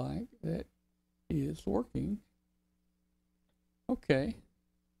looks like that is working. Okay.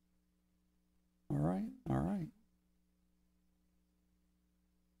 All right.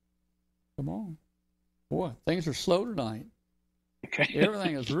 Come on. Boy, things are slow tonight. Okay.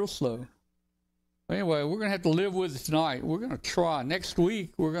 Everything is real slow. Anyway, we're going to have to live with it tonight. We're going to try. Next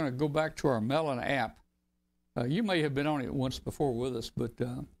week, we're going to go back to our Melon app. You may have been on it once before with us, but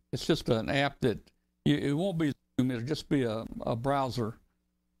it's just an app that it won't be Zoom. It'll just be a browser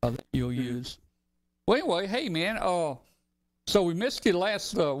that you'll use. Well, anyway, hey, man, so we missed you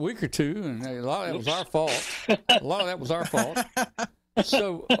last week or two, and a lot of that was our fault. A lot of that was our fault.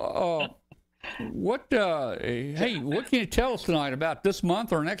 So what can you tell us tonight about this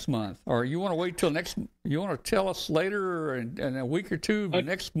month or next month? Or you want to wait till next? You want to tell us later in a week or two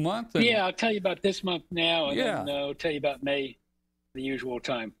next month? Yeah, I'll tell you about this month now, and then I'll tell you about May, the usual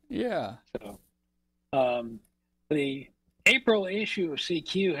time. Yeah. So, the April issue of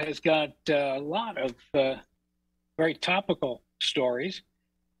CQ has got a lot of very topical stories.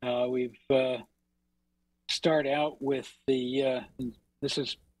 We've start out with this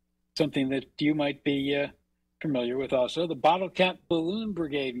is something that you might be familiar with also, the Bottle Cap Balloon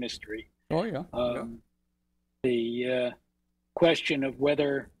Brigade mystery. Oh, yeah. The question of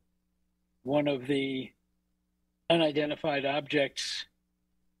whether one of the unidentified objects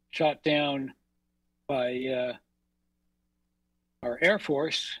shot down by our Air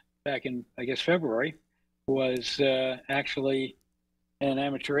Force back in, I guess, February was actually an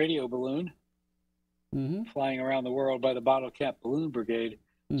amateur radio balloon flying around the world by the Bottle Cap Balloon Brigade.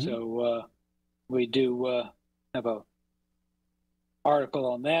 So we do have a article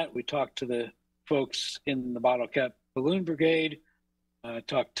on that. We talked to the folks in the Bottle Cap Balloon Brigade,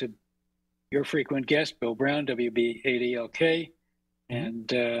 talked to your frequent guest, Bill Brown, WB8ELK, and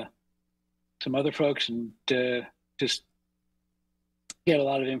some other folks, and just get a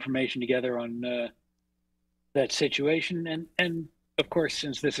lot of information together on that situation. And of course,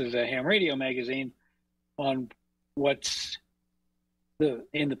 since this is a ham radio magazine, on what's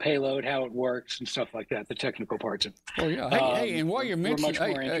in the payload, how it works, and stuff like that, the technical parts of it. Oh, yeah. Hey, and while you're mentioning, we're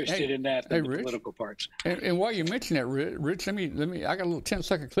much more interested in that than the political parts. And while you mention that, Rich, let me. I got a little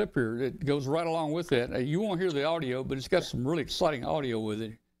 10-second clip here that goes right along with that. You won't hear the audio, but it's got some really exciting audio with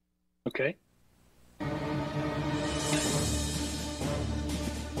it. Okay.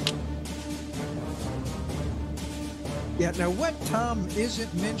 Yeah, now what Tom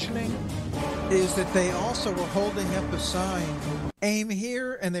isn't mentioning is that they also were holding up a sign, aim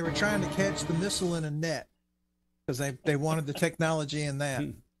here, and they were trying to catch the missile in a net because they wanted the technology in that.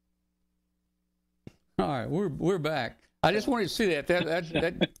 All right, we're back. I just wanted to see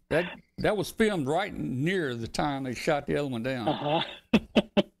that was filmed right near the time they shot the other one down.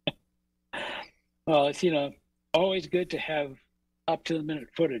 Well, it's always good to have up to the minute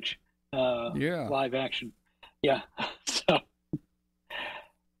footage, live action. Yeah. So,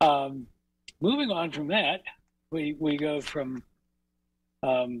 moving on from that, we go from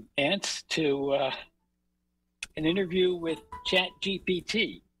ants to an interview with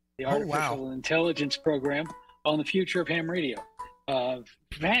ChatGPT, the artificial intelligence program on the future of ham radio.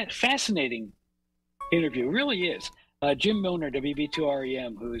 Fascinating interview, really is. Jim Milner,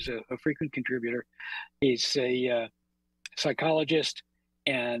 WB2REM, who is a frequent contributor, he's a psychologist,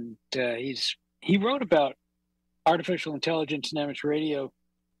 and he wrote about artificial intelligence and amateur radio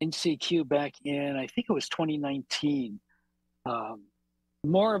in CQ back in, I think it was 2019.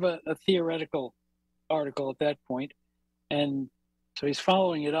 More of a theoretical article at that point. And so he's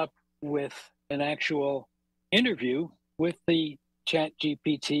following it up with an actual interview with the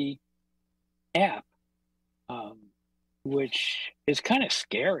ChatGPT app, which is kind of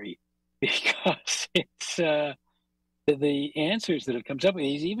scary because it's the answers that it comes up with.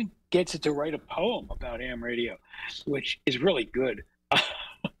 He even gets it to write a poem about ham radio, which is really good.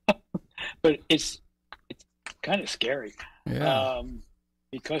 But it's kind of scary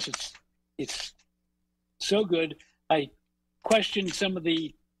because it's so good. I questioned some of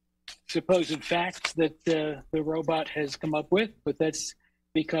the supposed facts that the robot has come up with, but that's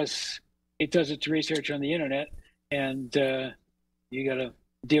because it does its research on the internet, and you got to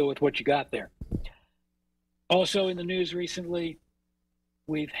deal with what you got there. Also in the news recently,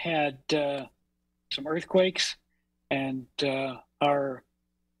 we've had some earthquakes, and our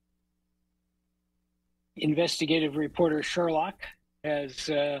investigative reporter Sherlock has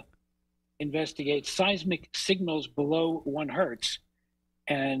investigated seismic signals below 1 hertz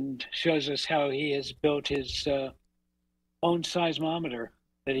and shows us how he has built his own seismometer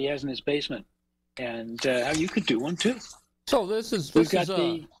that he has in his basement, and how you could do one too. So this is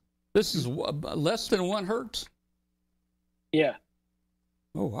less than 1 hertz? Yeah.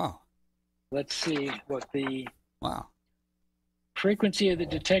 Oh, wow. Let's see what the frequency of the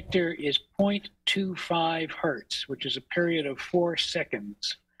detector is 0.25 hertz, which is a period of 4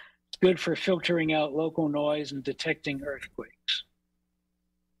 seconds. It's good for filtering out local noise and detecting earthquakes.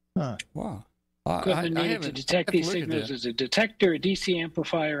 Wow. Equipment I needed to haven't- detect I have to these look at signals that. is a detector, a DC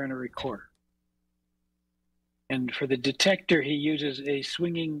amplifier, and a recorder. And for the detector, he uses a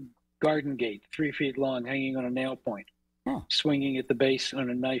swinging garden gate, 3 feet long, hanging on a nail point, Huh. swinging at the base on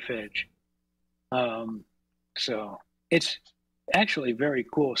a knife edge. So it's actually very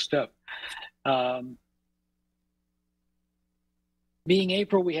cool stuff. Being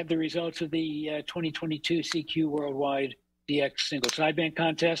April, we have the results of the 2022 CQ Worldwide DX Single Sideband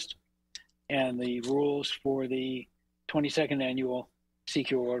Contest and the rules for the 22nd Annual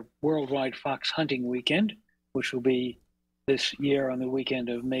CQ Worldwide Fox Hunting Weekend, which will be this year on the weekend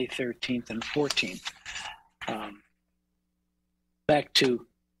of May 13th and 14th. Back to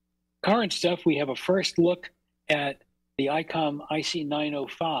current stuff, we have a first look at the ICOM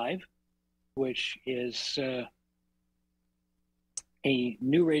IC905, which is a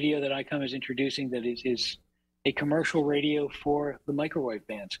new radio that ICOM is introducing that is a commercial radio for the microwave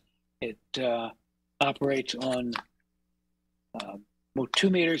bands. It operates on 2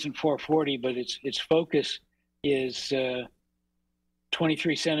 meters and 440, but its focus is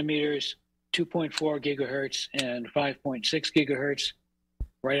 23 centimeters, 2.4 gigahertz, and 5.6 gigahertz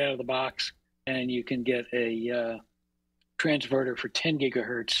right out of the box. And you can get a transverter for 10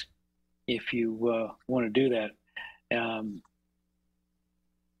 gigahertz if you want to do that.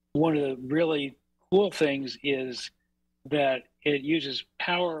 One of the really cool things is that it uses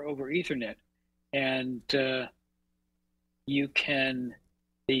power over Ethernet, and you can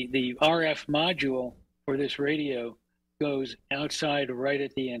the RF module for this radio goes outside right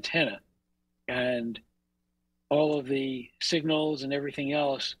at the antenna, and all of the signals and everything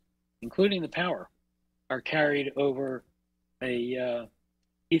else, including the power, are carried over a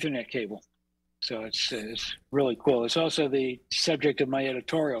Ethernet cable. So it's really cool. It's also the subject of my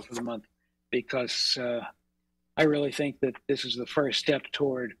editorial for the month because I really think that this is the first step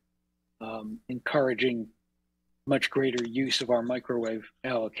toward encouraging much greater use of our microwave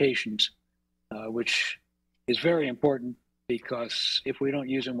allocations, which is very important because if we don't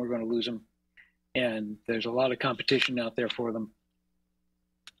use them, we're going to lose them. And there's a lot of competition out there for them.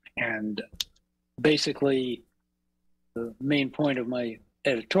 And basically, the main point of my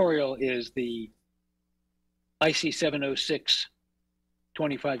editorial is the IC706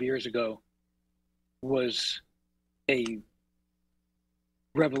 25 years ago was a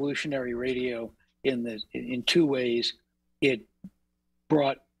revolutionary radio in two ways. It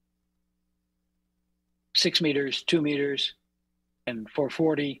brought 6 meters, 2 meters, and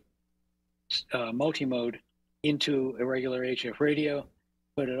 440 multimode into a regular HF radio,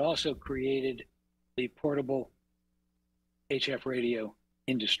 but it also created the portable HF radio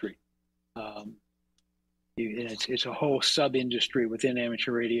industry. It's a whole sub-industry within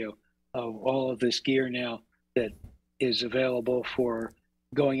amateur radio of all of this gear now that is available for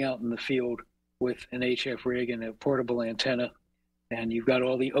going out in the field with an HF rig and a portable antenna. And you've got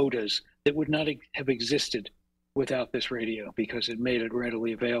all the OTAs that would not have existed without this radio because it made it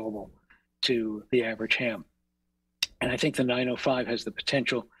readily available to the average ham. And I think the 905 has the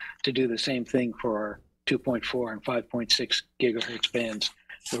potential to do the same thing for our 2.4 and 5.6 gigahertz bands,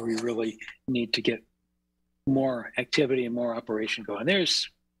 where we really need to get more activity and more operation going. There's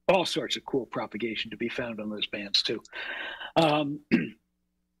all sorts of cool propagation to be found on those bands too.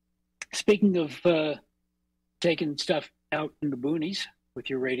 Speaking of taking stuff out in the boonies with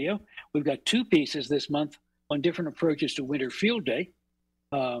your radio, we've got 2 pieces this month on different approaches to Winter Field Day.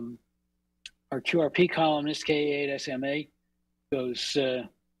 Our QRP columnist, K8 SMA, goes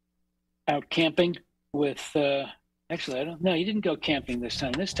out camping with, actually, I don't know, he didn't go camping this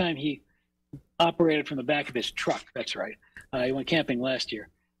time. This time he operated from the back of his truck. That's right. He went camping last year,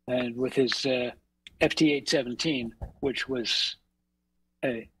 and with his FT817, which was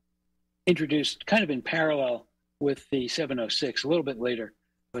introduced kind of in parallel with the 706 a little bit later,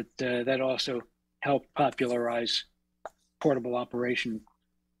 but that also helped popularize portable operation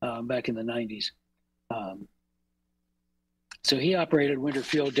back in the 90s. So he operated Winter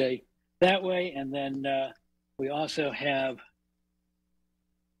Field Day that way, and then we also have,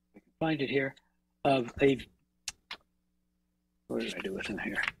 I can find it here, of a, what did I do with him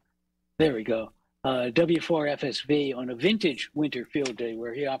here? There we go. W4FSV on a vintage Winter Field Day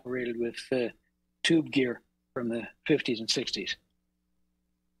where he operated with tube gear from the 50s and 60s.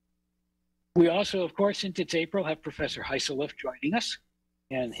 We also, of course, since it's April, have Professor Heiselhoff joining us.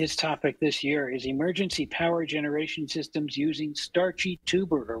 And his topic this year is emergency power generation systems using starchy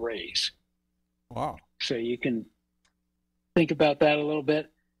tuber arrays. Wow. So you can think about that a little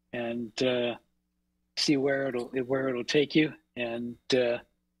bit and see where it'll take you. And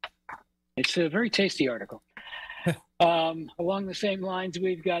it's a very tasty article. Along the same lines,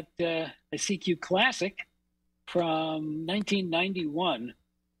 we've got a CQ Classic from 1991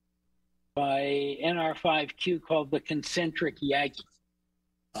 by NR5Q called the Concentric Yagi.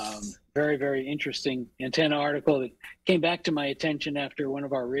 Very, very interesting antenna article that came back to my attention after one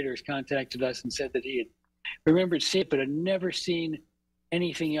of our readers contacted us and said that he had remembered seeing it, but had never seen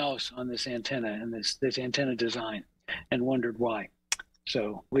anything else on this antenna and this antenna design, and wondered why.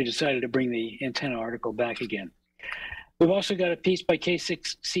 So we decided to bring the antenna article back again. We've also got a piece by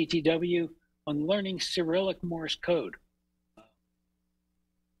K6CTW on learning Cyrillic Morse code.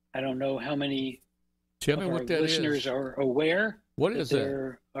 I don't know how many Tell me of our what that listeners is. are aware. What is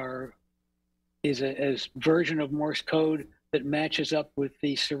that? Is a version of Morse code that matches up with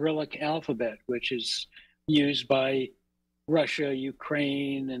the Cyrillic alphabet, which is used by Russia,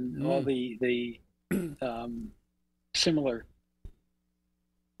 Ukraine, and all the similar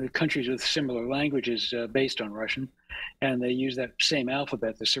the countries with similar languages based on Russian, and they use that same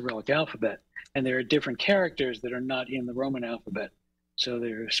alphabet, the Cyrillic alphabet. And there are different characters that are not in the Roman alphabet. So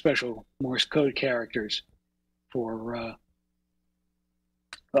there are special Morse code characters for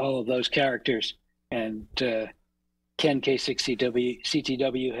all of those characters. And Ken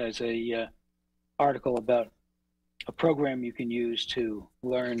K6CTW has a article about a program you can use to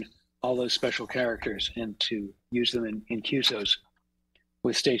learn all those special characters and to use them in QSOs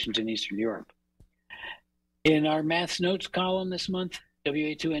with stations in Eastern Europe. In our Maths Notes column this month,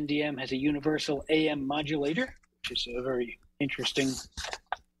 WA2NDM has a universal AM modulator, which is a very interesting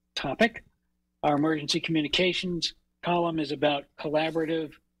topic. Our emergency communications column is about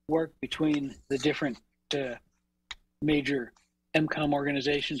collaborative work between the different major EMCOM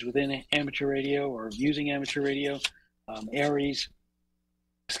organizations within amateur radio or using amateur radio, Aries,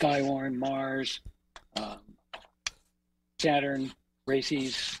 Skywarn, Mars, Saturn,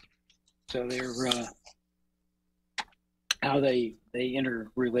 Races. So they're how they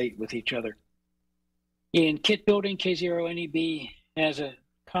interrelate with each other. In kit building, K0NEB has a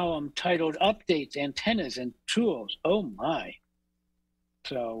column titled Updates, Antennas, and Tools. Oh my.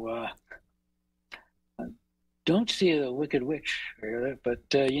 So don't see the Wicked Witch, but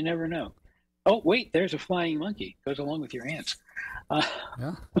you never know. Oh, wait, there's a flying monkey. Goes along with your ants.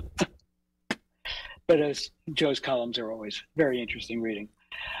 Yeah. But as Joe's columns are always very interesting reading.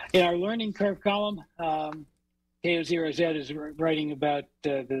 In our learning curve column, KO0Z is writing about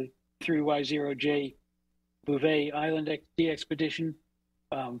the 3Y0J Bouvet Island de-expedition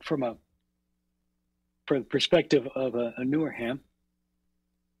for the perspective of a newer ham.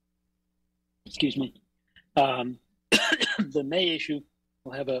 Excuse me. The May issue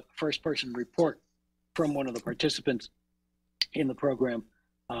will have a first-person report from one of the participants in the program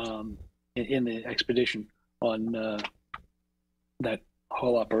in the expedition on that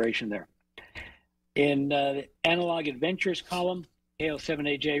whole operation there. In the Analog Adventures column,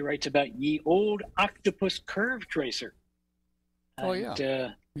 KL7AJ writes about Ye Old Octopus Curve Tracer. Oh,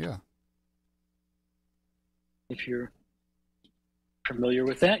 yeah. Yeah. If you're familiar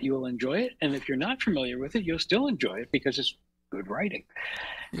with that, you will enjoy it. And if you're not familiar with it, you'll still enjoy it because it's good writing.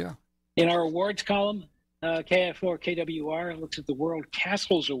 Yeah. In our awards column, KF4KWR looks at the World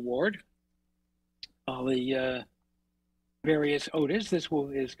Castles Award. All the various OTAs. This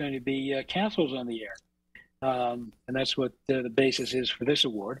is going to be castles on the air. And that's what the basis is for this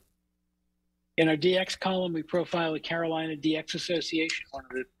award. In our DX column, we profile the Carolina DX Association, one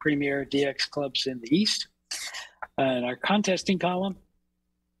of the premier DX clubs in the East. In our contesting column,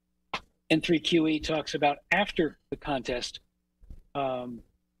 N3QE talks about after the contest,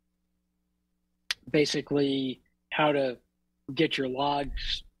 basically how to get your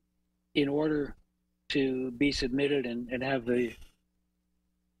logs in order to be submitted and have the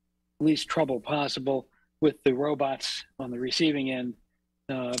least trouble possible with the robots on the receiving end,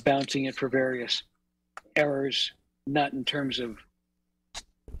 bouncing it for various errors, not in terms of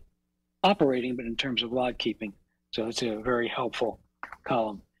operating, but in terms of log keeping. So it's a very helpful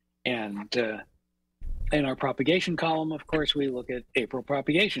column. And in our propagation column, of course, we look at April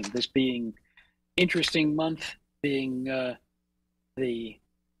propagation, this being interesting month, being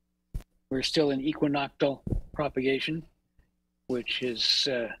we're still in equinoctial propagation, which is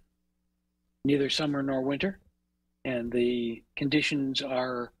neither summer nor winter. And the conditions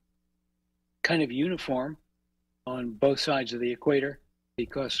are kind of uniform on both sides of the equator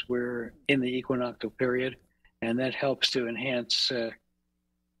because we're in the equinoctial period. And that helps to enhance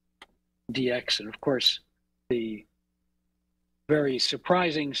DX. And of course, the very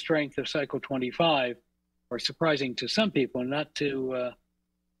surprising strength of cycle 25, or surprising to some people, not to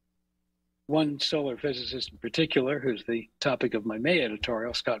one solar physicist in particular, who's the topic of my May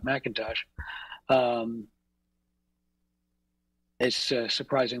editorial, Scott McIntosh, is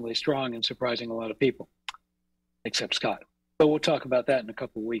surprisingly strong and surprising a lot of people, except Scott. But we'll talk about that in a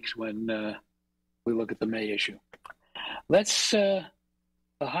couple of weeks when we look at the May issue. Let's the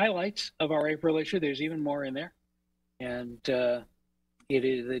highlights of our April issue. There's even more in there, and it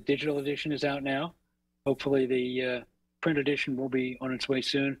is the digital edition is out now. Hopefully, the print edition will be on its way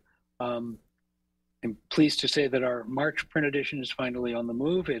soon. I'm pleased to say that our March print edition is finally on the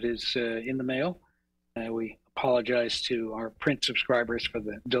move. It is in the mail. We apologize to our print subscribers for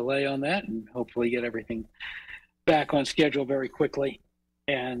the delay on that, and hopefully get everything back on schedule very quickly.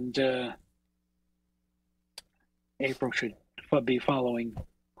 And April should be following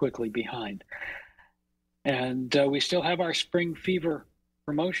quickly behind. And we still have our Spring Fever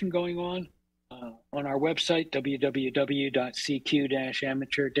promotion going on our website,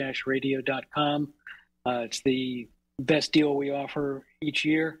 www.cq-amateur-radio.com. It's the best deal we offer each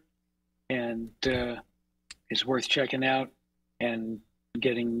year, and it's worth checking out and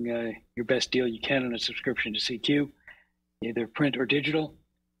getting your best deal you can on a subscription to CQ, either print or digital,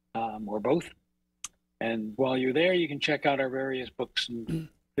 or both. And while you're there, you can check out our various books and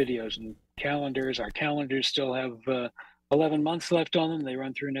videos and calendars. Our calendars still have 11 months left on them. They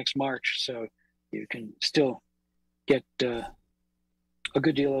run through next March, so you can still get a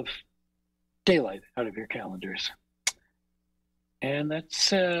good deal of daylight out of your calendars. And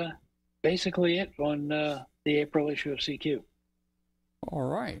that's basically it on the April issue of CQ. All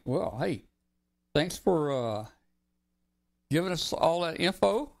right. Well, hey, thanks for giving us all that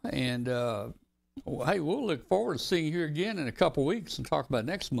info. And, hey, we'll look forward to seeing you here again in a couple weeks and talk about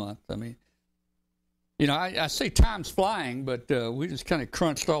next month. I mean, you know, I say time's flying, but we just kind of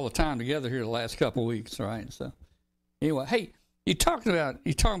crunched all the time together here the last couple of weeks, right? So, anyway, hey, you talking about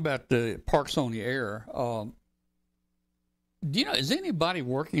the parks on the air. Do you know, is anybody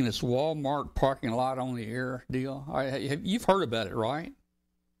working this Walmart parking lot on the air deal? You've heard about it, right?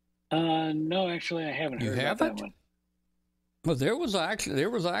 No, actually, I haven't heard about that one. Well, there was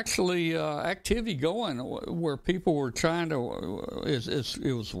actually activity going where people were trying to.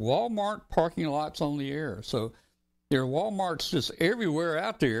 It was Walmart parking lots on the air. So there are Walmarts just everywhere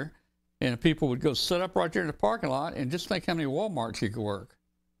out there, and people would go set up right there in the parking lot and just think how many Walmarts you could work.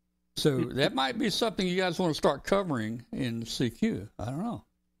 So that might be something you guys want to start covering in CQ. I don't know.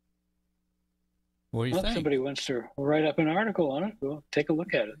 What do you think? Somebody wants to write up an article on it, we'll take a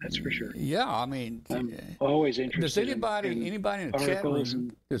look at it. That's for sure. Yeah, I mean, I'm always interested. Does anybody in a chat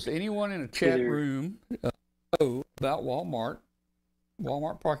room? Does anyone in a chat room know about Walmart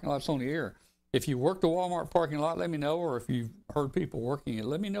parking lots on the air? If you work the Walmart parking lot, let me know. Or if you've heard people working it,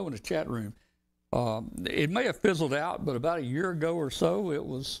 let me know in the chat room. It may have fizzled out, but about a year ago or so, it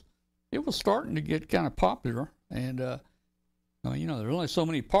was starting to get kind of popular. And you know, there's only so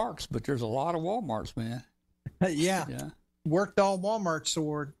many parks, but there's a lot of Walmarts, man. Yeah. Worked all Walmarts,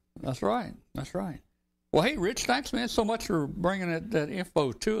 Sword. That's right. That's right. Well, hey, Rich, thanks, man, so much for bringing that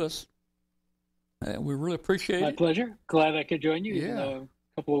info to us. We really appreciate it. My pleasure. Glad I could join you, even though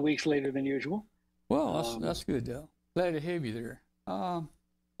a couple of weeks later than usual. Well, that's good, though. Glad to have you there.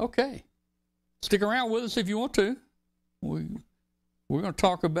 Okay. Stick around with us if you want to. We're going to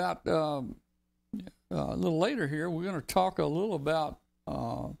talk about... a little later here, we're going to talk a little about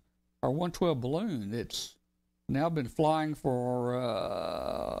our 112 balloon. It's now been flying for,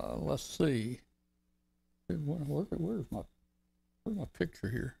 let's see, where's my picture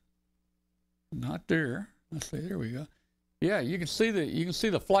here? Not there. Let's see. There we go. Yeah, you can see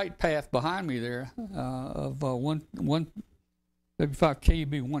the flight path behind me there of one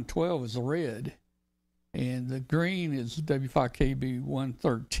W5KB 112 is the red. And the green is W5KB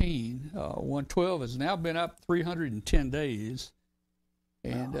 113. 112 has now been up 310 days.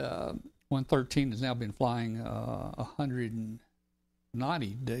 And 113 has now been flying 190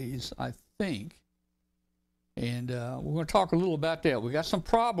 days, I think. And we're going to talk a little about that. We got some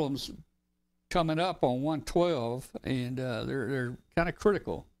problems coming up on 112, and they're kind of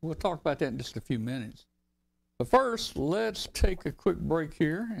critical. We'll talk about that in just a few minutes. But first, let's take a quick break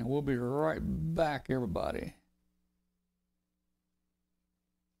here, and we'll be right back, everybody.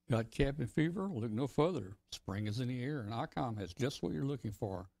 Got cabin fever? Look no further. Spring is in the air, and ICOM has just what you're looking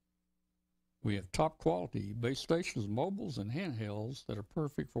for. We have top quality base stations, mobiles, and handhelds that are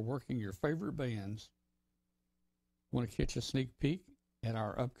perfect for working your favorite bands. Want to catch a sneak peek at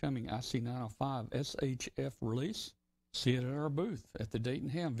our upcoming IC905 SHF release? See it at our booth at the Dayton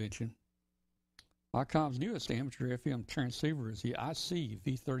Hamvention. ICOM's newest amateur FM transceiver is the IC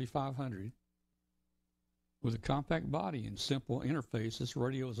V3500. With a compact body and simple interface, this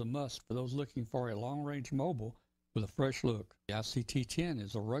radio is a must for those looking for a long-range mobile with a fresh look. The ICT-10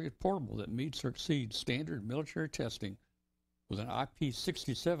 is a rugged portable that meets or exceeds standard military testing With an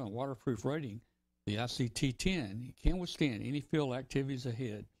IP67 waterproof rating, the ICT-10 can withstand any field activities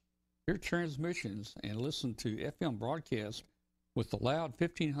ahead. Hear transmissions and listen to FM broadcasts with the loud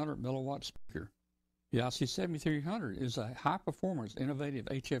 1500 milliwatt speaker. The IC7300 is a high-performance, innovative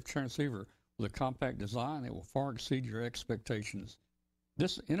HF transceiver with a compact design that will far exceed your expectations.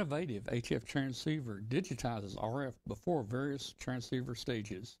 This innovative HF transceiver digitizes RF before various transceiver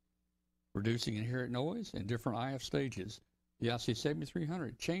stages, reducing inherent noise in different IF stages. The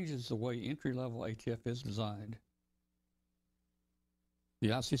IC7300 changes the way entry-level HF is designed. The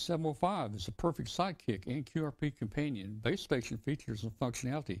IC705 is a perfect sidekick and QRP companion. Base station features and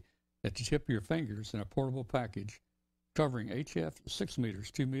functionality at the tip of your fingers in a portable package, covering HF 6 meters,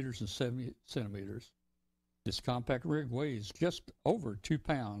 2 meters, and 70 centimeters. This compact rig weighs just over 2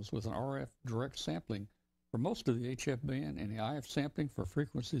 pounds with an RF direct sampling for most of the HF band and the IF sampling for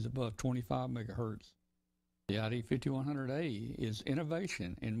frequencies above 25 megahertz. The ID5100A is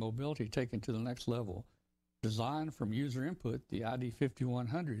innovation and mobility taken to the next level. Designed from user input, the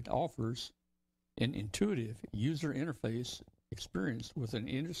ID5100 offers an intuitive user interface experience with an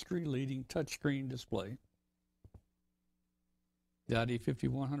industry-leading touchscreen display. The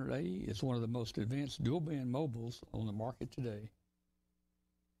ID5100A is one of the most advanced dual-band mobiles on the market today.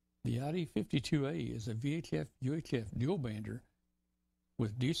 The ID52A is a VHF-UHF dual-bander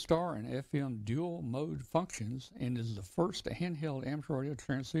with D-Star and FM dual-mode functions and is the first handheld amateur radio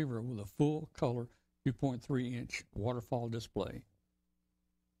transceiver with a full-color 2.3-inch waterfall display.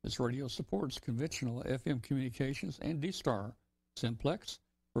 This radio supports conventional FM communications and D-Star, simplex,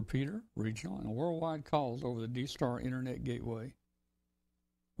 repeater, regional, and worldwide calls over the D-Star Internet Gateway.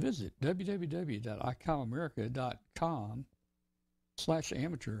 Visit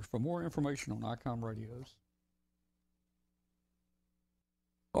www.icomamerica.com/amateur for more information on ICOM radios.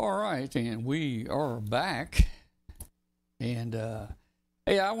 All right, and we are back. And,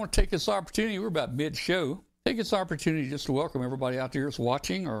 hey, I want to take this opportunity. We're about mid-show. Take this opportunity just to welcome everybody out there that's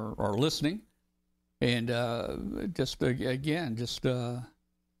watching or listening. And just let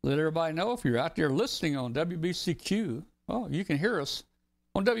everybody know if you're out there listening on WBCQ, well, you can hear us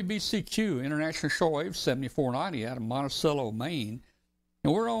on WBCQ International Shortwave 7490 out of Monticello, Maine.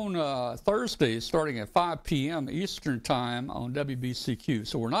 And we're on Thursdays starting at 5 p.m. Eastern Time on WBCQ.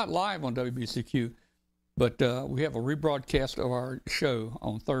 So we're not live on WBCQ, but we have a rebroadcast of our show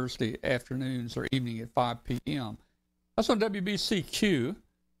on Thursday afternoons or evening at 5 p.m. That's on WBCQ.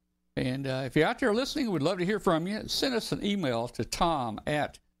 And if you're out there listening, we'd love to hear from you. Send us an email to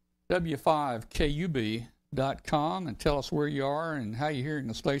tom@w5kub.com and tell us where you are and how you're hearing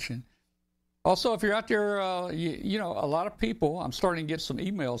the station. Also, if you're out there, you know, a lot of people, I'm starting to get some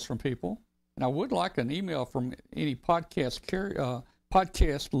emails from people, and I would like an email from any podcast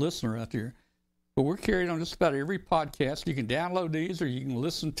listener out there. But we're carried on just about every podcast. You can download these or you can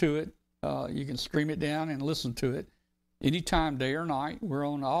listen to it. You can stream it down and listen to it anytime, day or night. We're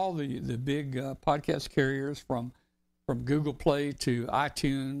on all the big podcast carriers from Google Play to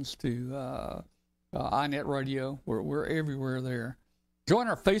iTunes to iNet Radio. We're everywhere there. Join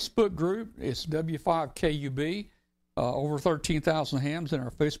our Facebook group. It's W5KUB. Over 13,000 hams in our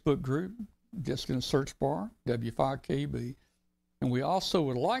Facebook group, just in the search bar, W5KUB. And we also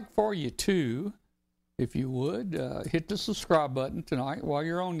would like for you to, if you would, hit the subscribe button tonight while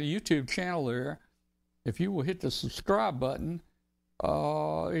you're on the YouTube channel there. If you will hit the subscribe button,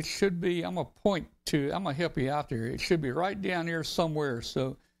 it should be, I'm going to help you out there. It should be right down here somewhere.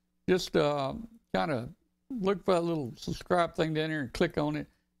 So just kind of look for that little subscribe thing down there and click on it.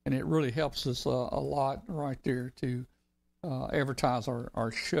 And it really helps us a lot right there to advertise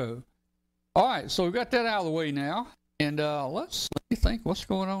our show. All right, so we've got that out of the way now. And let me think what's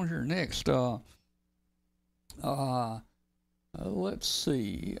going on here next. Let's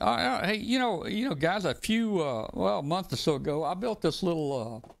see. Hey, you know, guys, a month or so ago, I built this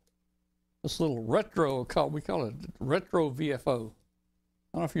little retro we call it retro VFO.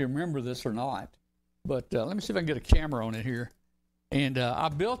 I don't know if you remember this or not, but let me see if I can get a camera on it here. And I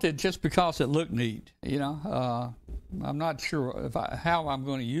built it just because it looked neat. You know, I'm not sure how I'm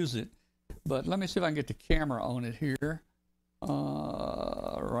going to use it, but let me see if I can get the camera on it here.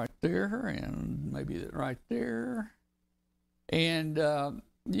 Right there, and maybe right there. And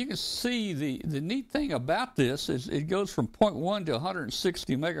you can see the neat thing about this is it goes from 0.1 to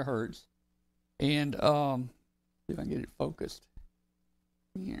 160 megahertz. And see if I can get it focused.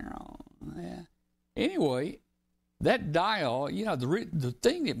 Yeah. Anyway, that dial, you know, the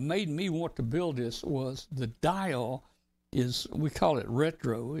thing that made me want to build this was the dial is, we call it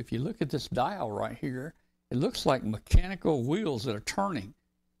retro. If you look at this dial right here, it looks like mechanical wheels that are turning.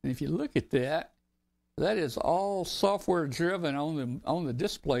 And if you look at that, that is all software driven on the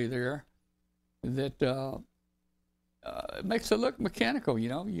display there. That makes it look mechanical. You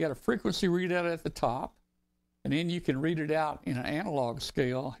know, you got a frequency readout at the top, and then you can read it out in an analog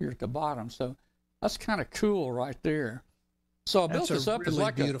scale here at the bottom. So that's kind of cool right there. So I built this up as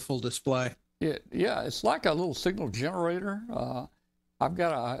like a beautiful display. Yeah, it's like a little signal generator.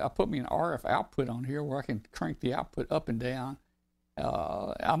 I put me an RF output on here where I can crank the output up and down.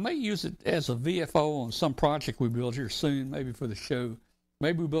 I may use it as a VFO on some project we build here soon, maybe for the show.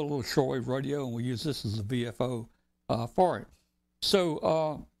 Maybe we build a little shortwave radio and we use this as a VFO for it.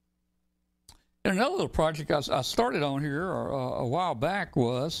 So and another little project I started on here a while back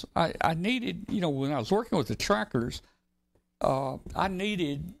was I needed, you know, when I was working with the trackers, I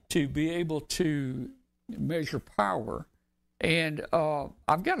needed to be able to measure power. And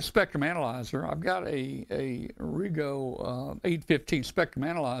I've got a spectrum analyzer. I've got a Rigo 815 spectrum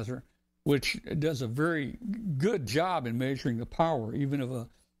analyzer, which does a very good job in measuring the power, even of a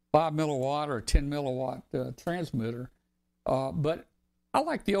 5 milliwatt or a 10 milliwatt transmitter. But I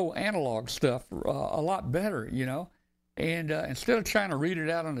like the old analog stuff a lot better, you know. And instead of trying to read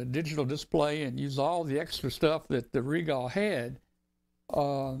it out on a digital display and use all the extra stuff that the Rigo had,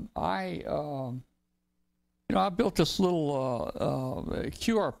 I built this little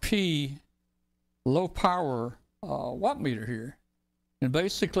QRP low power watt meter here. And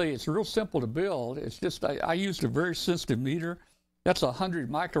basically, it's real simple to build. It's just, I used a very sensitive meter. That's a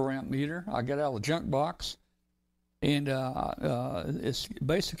 100 microamp meter I got out of the junk box. And it's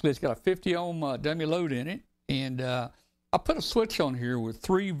got a 50 ohm dummy load in it. And I put a switch on here with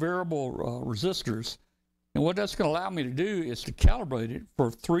 3 variable resistors. And what that's going to allow me to do is to calibrate it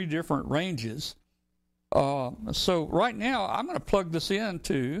for 3 different ranges. So right now, I'm going to plug this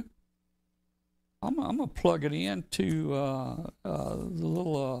into, I'm going to plug it into the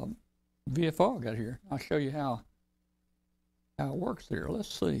little VFO I got here. I'll show you how it works there.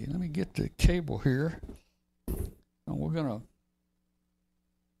 Let's see. Let me get the cable here. And we're going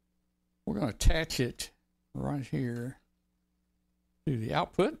to attach it right here to the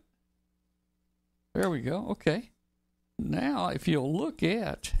output. There we go. Okay. Now, if you'll look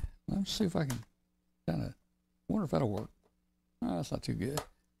at, let's see if I can kind of wonder if that'll work. Oh, that's not too good.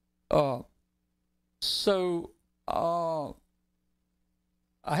 I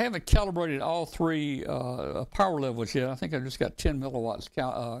haven't calibrated all 3 power levels yet. I think I've just got 10 milliwatts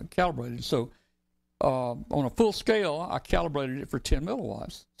calibrated. So on a full scale, I calibrated it for 10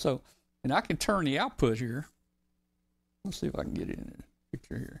 milliwatts. So, and I can turn the output here. Let's see if I can get it in the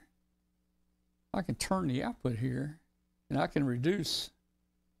picture here. I can turn the output here, and I can reduce.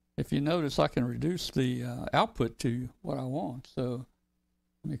 If you notice, I can reduce the output to what I want. So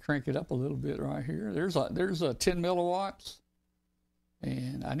let me crank it up a little bit right here. There's a 10 milliwatts,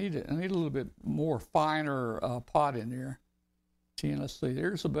 and I need a little bit more finer pot in there. 10. Let's see.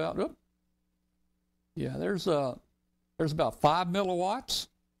 There's about there's about 5 milliwatts,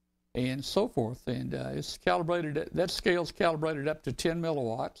 and so forth. And it's calibrated. That scale's calibrated up to 10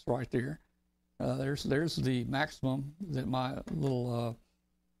 milliwatts right there. There's the maximum that my little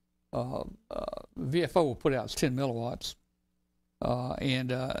VFO will put out is 10 milliwatts.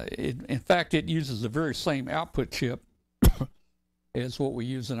 In fact, it uses the very same output chip as what we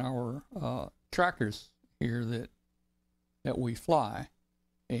use in our trackers here that we fly.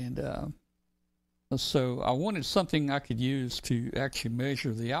 And so I wanted something I could use to actually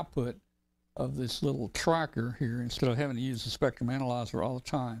measure the output of this little tracker here instead of having to use the spectrum analyzer all the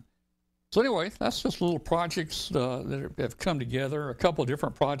time. So anyway, that's just little projects that have come together, a couple of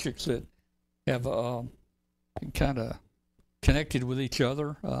different projects that have kind of connected with each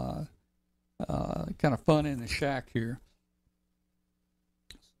other. Kind of fun in the shack here.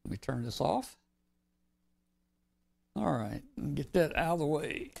 Let me turn this off. All right, get that out of the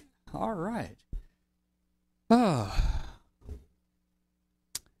way. All right.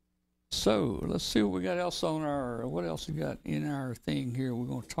 So let's see what we got else on what else we got in our thing here we're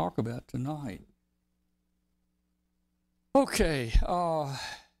going to talk about tonight. Okay, I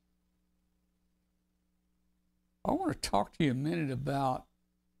want to talk to you a minute about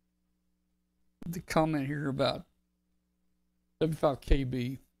the comment here about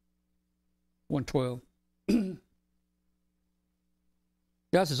W5KB 112.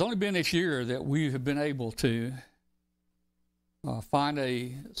 Guys, it's only been this year that we have been able to find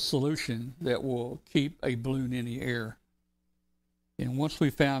a solution that will keep a balloon in the air. And once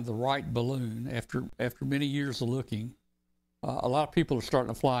we found the right balloon, after many years of looking, a lot of people are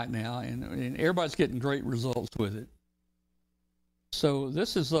starting to fly it now, and everybody's getting great results with it. So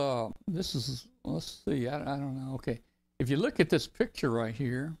this is let's see, I don't know. Okay, if you look at this picture right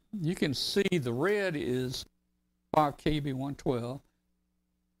here, you can see the red is 5 kb 112,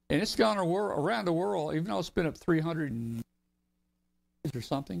 and it's gone around the world, even though it's been up 300 or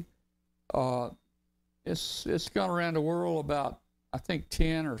something. It's gone around the world about, I think,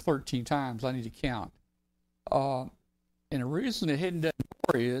 10 or 13 times. I need to count. And the reason it hadn't done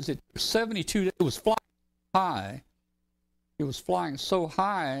more is it 72 days. It was flying high. It was flying so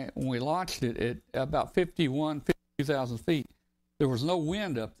high when we launched it at about 52,000 feet. There was no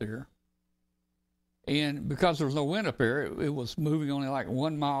wind up there. And because there was no wind up there, it was moving only like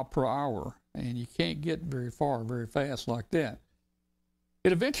 1 mile per hour. And you can't get very far very fast like that.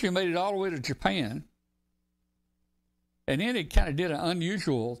 It eventually made it all the way to Japan. And then it kind of did an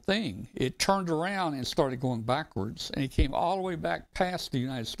unusual thing. It turned around and started going backwards. And it came all the way back past the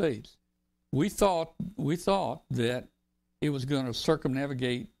United States. We thought that it was going to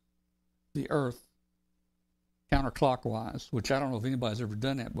circumnavigate the Earth counterclockwise, which I don't know if anybody's ever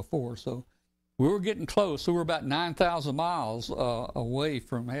done that before. So we were getting close. So we're about 9,000 miles away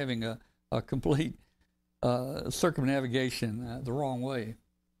from having a complete circumnavigation the wrong way.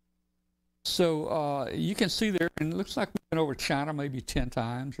 So you can see there, and it looks like we've been over China maybe 10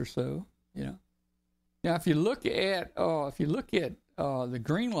 times or so. You know. Now, if you look at the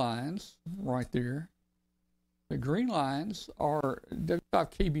green lines right there, the green lines are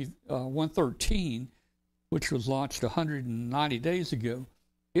W5KB 113, which was launched 190 days ago.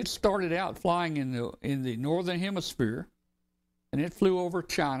 It started out flying in the northern hemisphere, and it flew over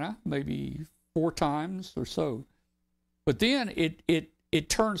China maybe 4 times or so. But then it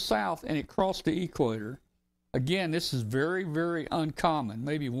turned south and it crossed the equator. Again, this is very, very uncommon.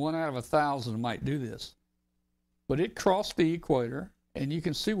 Maybe 1 out of 1,000 might do this. But it crossed the equator, and you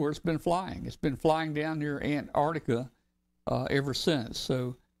can see where it's been flying. It's been flying down near Antarctica ever since.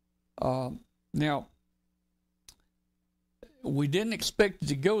 So now, we didn't expect it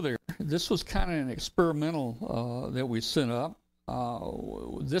to go there. This was kind of an experimental that we sent up.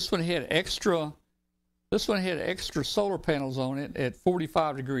 This one had extra solar panels on it at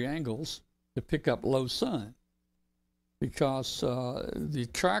 45-degree angles to pick up low sun, because the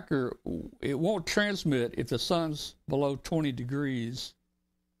tracker, it won't transmit if the sun's below 20 degrees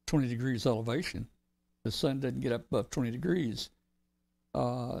elevation. The sun doesn't get up above 20 degrees.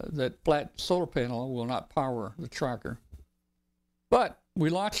 That flat solar panel will not power the tracker. But we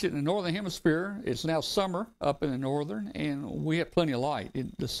launched it in the northern hemisphere. It's now summer up in the northern, and we have plenty of light.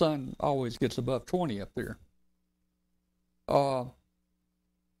 The sun always gets above 20 up there.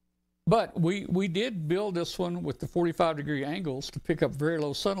 But we did build this one with the 45-degree angles to pick up very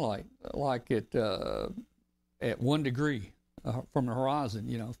low sunlight, like at 1 degree from the horizon,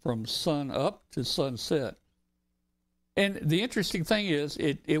 you know, from sun up to sunset. And the interesting thing is,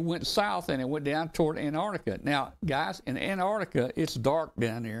 it went south and it went down toward Antarctica. Now, guys, in Antarctica, it's dark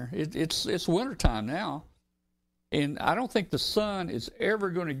down there. It's wintertime now. And I don't think the sun is ever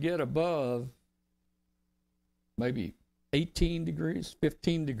going to get above maybe 18 degrees,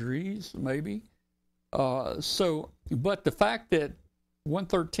 15 degrees, maybe. But the fact that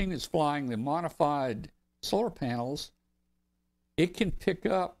 113 is flying the modified solar panels, it can pick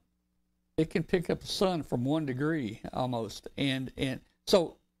up the sun from 1 degree almost. And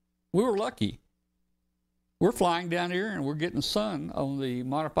so we were lucky. We're flying down here and we're getting sun on the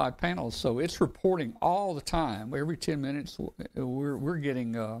modified panels. So it's reporting all the time. Every 10 minutes we're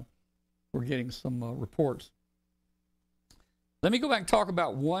getting some reports. Let me go back and talk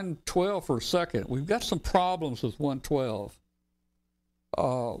about 112 for a second. We've got some problems with 112.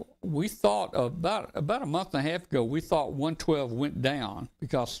 We thought about a month and a half ago, we thought 112 went down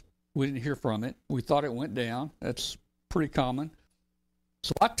because we didn't hear from it. We thought it went down. That's pretty common.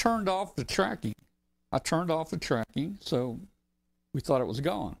 So I turned off the tracking. So we thought it was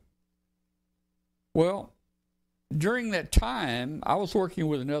gone. Well, during that time, I was working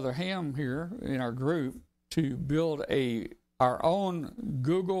with another ham here in our group to build our own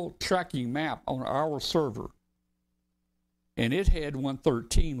Google tracking map on our server. And it had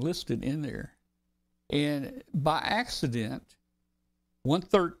 113 listed in there. And by accident,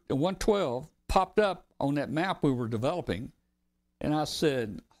 112 popped up on that map we were developing. And I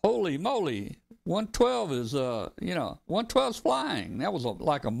said, holy moly, 112 is, 112's flying. That was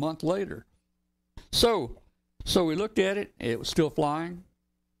like a month later. So we looked at it. It was still flying.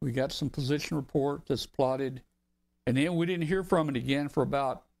 We got some position report that's plotted. And then we didn't hear from it again for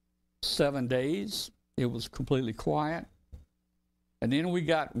about 7 days. It was completely quiet. And then we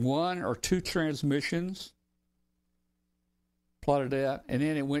got 1 or 2 transmissions, plotted that, and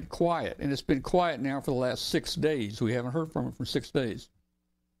then it went quiet. And it's been quiet now for the last 6 days. We haven't heard from it for 6 days.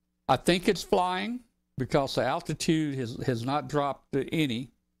 I think it's flying. because the altitude has not dropped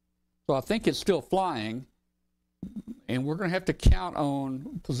any. So I think it's still flying, and we're going to have to count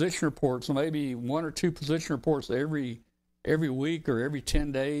on position reports, maybe 1 or 2 position reports every week or every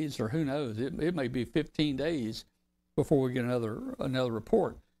 10 days, or who knows. It may be 15 days before we get another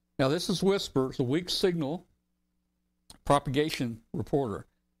report. Now, this is WSPR. It's a weak signal propagation reporter.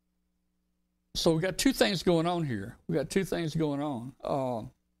 So we got 2 things going on here.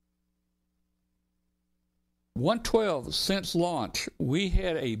 112, since launch, we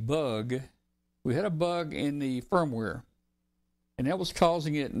had a bug. We had a bug in the firmware, and that was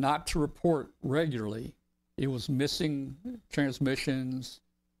causing it not to report regularly. It was missing transmissions,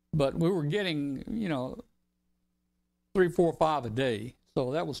 but we were getting, 3, 4, 5 a day,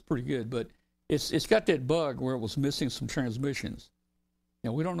 so that was pretty good. But it's got that bug where it was missing some transmissions.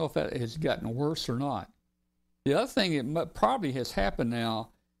 Now, we don't know if that has gotten worse or not. The other thing that probably has happened now,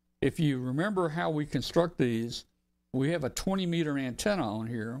 if you remember how we construct these, we have a 20-meter antenna on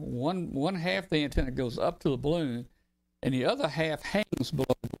here. One half the antenna goes up to the balloon, and the other half hangs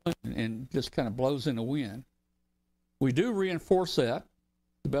below the balloon and just kind of blows in the wind. We do reinforce that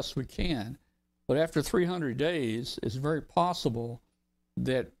the best we can, but after 300 days, it's very possible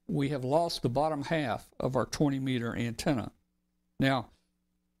that we have lost the bottom half of our 20-meter antenna. Now,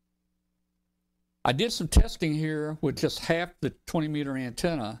 I did some testing here with just half the 20-meter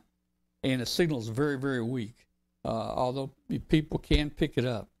antenna, and the signal is very, very weak, although people can pick it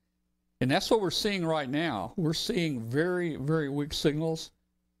up. And that's what we're seeing right now. We're seeing very, very weak signals.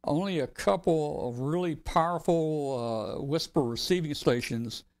 Only a couple of really powerful WSPR receiving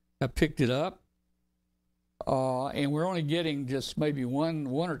stations have picked it up. And we're only getting just maybe one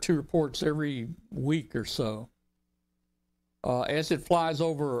or 2 reports every week or so. As it flies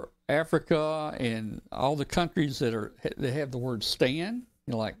over Africa and all the countries that have the word "stan,"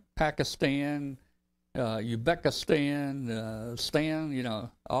 like Pakistan, Uzbekistan,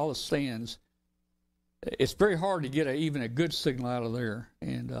 Stan, all the stands. It's very hard to get even a good signal out of there,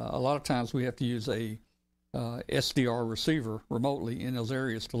 and a lot of times we have to use a SDR receiver remotely in those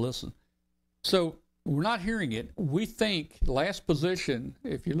areas to listen. So we're not hearing it. We think last position,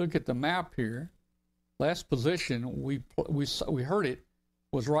 if you look at the map here, last position we heard it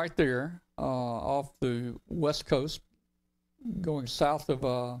was right there off the west coast, going south of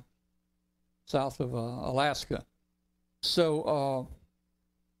Alaska. So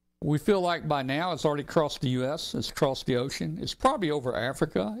we feel like by now it's already crossed the U.S., it's crossed the ocean. It's probably over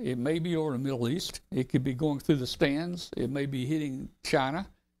Africa. It may be over the Middle East. It could be going through the stands. It may be hitting China.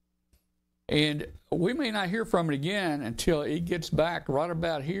 And we may not hear from it again until it gets back right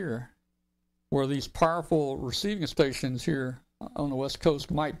about here, where these powerful receiving stations here on the West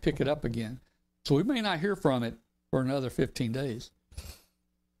Coast might pick it up again. So we may not hear from it for another 15 days.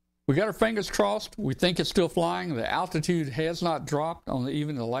 We got our fingers crossed. We think it's still flying. The altitude has not dropped on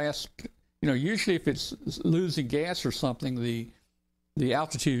even the last, usually if it's losing gas or something, the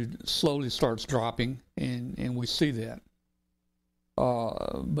altitude slowly starts dropping, and we see that.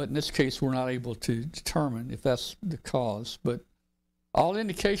 But in this case, we're not able to determine if that's the cause. But all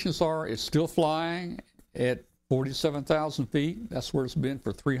indications are it's still flying at 47,000 feet. That's where it's been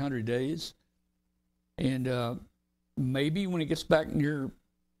for 300 days. And maybe when it gets back near,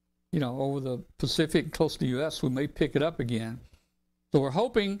 over the Pacific, close to the U.S., we may pick it up again. So we're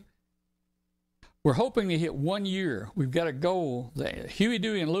hoping to hit 1 year. We've got a goal. Huey,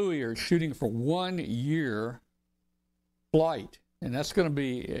 Dewey, and Louie are shooting for 1 year flight, and that's going to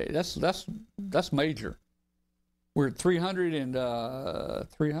be that's major. We're at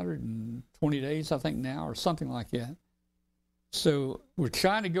 320 days, I think, now, or something like that. So we're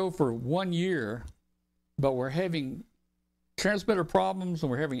trying to go for 1 year, but we're having transmitter problems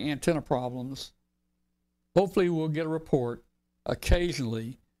and we're having antenna problems. Hopefully we'll get a report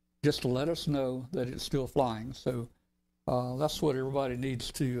occasionally just to let us know that it's still flying. So that's what everybody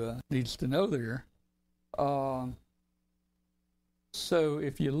needs to know there. So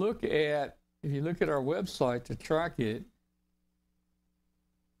if you look at our website to track it,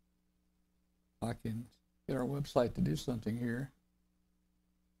 I can get our website to do something here.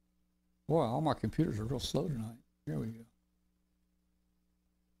 Boy, all my computers are real slow tonight. Here we go.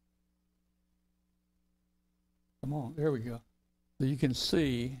 Come on, there we go. So you can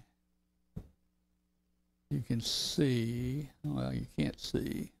see, well, you can't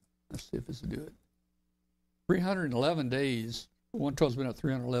see. Let's see if this will do it. 311 days. One tool's been up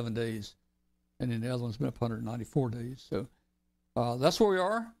 311 days, and then the other one's been up 194 days. So that's where we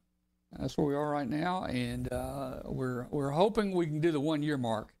are. That's where we are right now, and we're hoping we can do the 1 year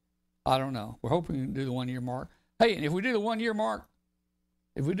mark. I don't know. We're hoping we can do the 1 year mark. Hey, and if we do the 1 year mark,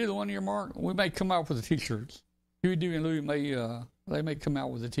 If we do the 1 year mark, we may come out with the T-shirts. Huey, Dewey, and Louie they may come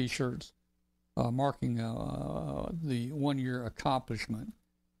out with the T-shirts marking the 1 year accomplishment.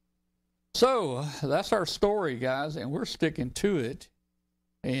 So that's our story, guys, and we're sticking to it.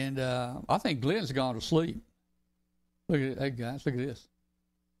 And I think Glen's gone to sleep. Look at it, hey guys, look at this.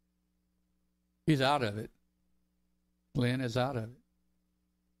 He's out of it. Glen is out of it.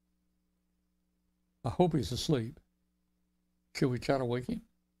 I hope he's asleep. Should we try to wake him?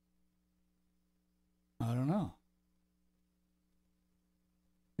 I don't know.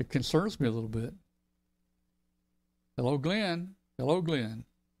 It concerns me a little bit. Hello, Glen. Hello, Glen.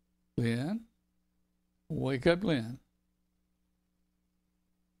 Glen? Wake up, Glen.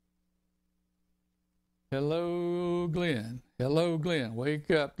 Hello, Glen. Hello, Glen.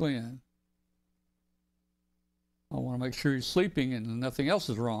 Wake up, Glen. I want to make sure he's sleeping and nothing else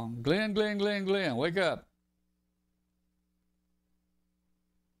is wrong. Glen, Glen, Glen, Glen. Wake up.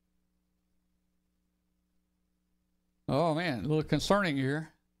 Oh, man. A little concerning here.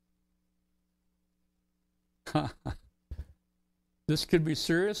 This could be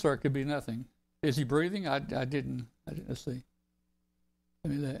serious or it could be nothing. Is he breathing? I didn't. Let's see.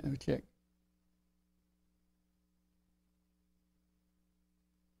 Let me check.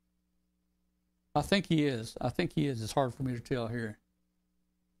 I think he is. It's hard for me to tell here.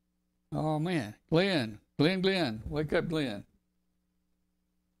 Oh, man. Glen. Glen. Wake up, Glen.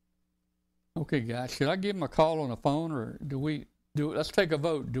 Okay, guys. Should I give him a call on the phone or let's take a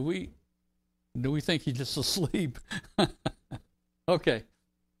vote. Do we think he's just asleep? Okay.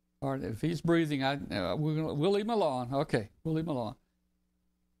 All right. If he's breathing, we'll leave him alone. Okay. We'll leave him alone.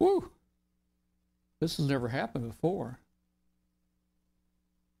 Woo. This has never happened before.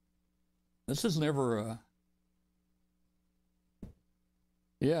 This has never,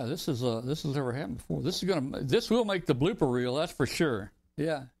 this has never happened before. This will make the blooper reel, that's for sure.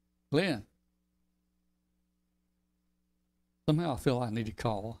 Yeah, Glen. Somehow I feel I need to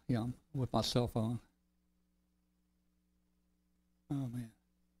call him with my cell phone. Oh man.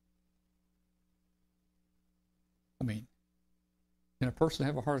 I mean, can a person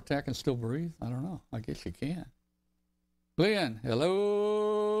have a heart attack and still breathe? I don't know. I guess you can. Glen,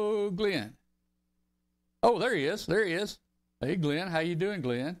 hello, Glen. Oh, there he is. Hey, Glen, how you doing,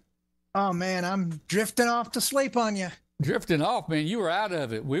 Glen? Oh, man, I'm drifting off to sleep on you. Drifting off, man. You were out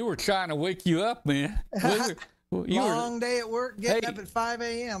of it. We were trying to wake you up, man. Long day at work, getting up at 5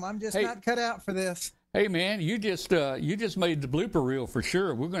 a.m. I'm just not cut out for this. Hey, man, you just made the blooper reel for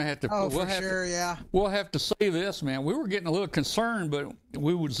sure. We're going to have to. Oh, for sure, yeah. We'll have to save this, man. We were getting a little concerned, but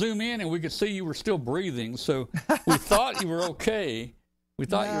we would zoom in and we could see you were still breathing, so we thought you were okay. We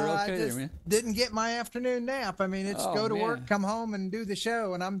thought you were okay there, man. Didn't get my afternoon nap. I mean, it's go to work, come home, and do the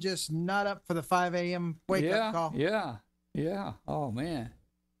show, and I'm just not up for the 5 a.m. wake-up call. Yeah. Oh, man.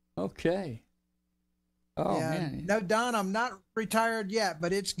 Okay. Oh, man. No, Don, I'm not retired yet,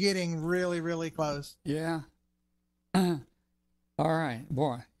 but it's getting really, really close. Yeah. All right.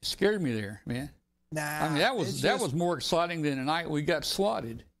 Boy, you scared me there, man. Nah. I mean, that was more exciting than the night we got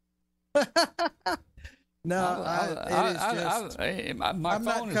swatted. No, my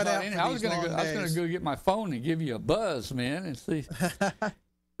phone is not in. I was going to go get my phone and give you a buzz, man, and see. Of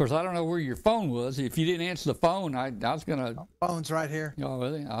course, I don't know where your phone was. If you didn't answer the phone, I was going to. Phone's right here. Oh,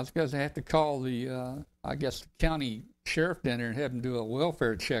 really? I was going to have to call the, I guess, the county sheriff down there and have him do a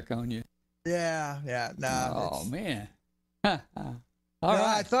welfare check on you. Yeah. No. Oh, man. All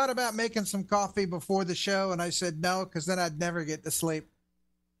right. I thought about making some coffee before the show, and I said no, because then I'd never get to sleep.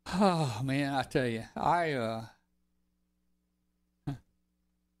 Oh, man, I tell you,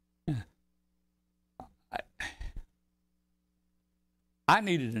 I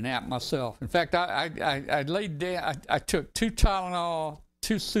needed a nap myself. In fact, I laid down. I took 2 Tylenol,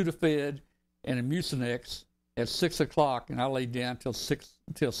 2 Sudafed, and a Mucinex at 6 o'clock, and I laid down till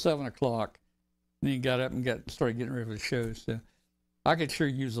 7 o'clock, and then got up and started getting ready for the show. So I could sure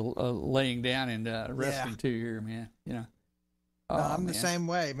use a laying down and resting too here, man. You know. Oh, I'm the same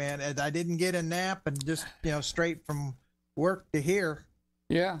way, man. I didn't get a nap and just, straight from work to here.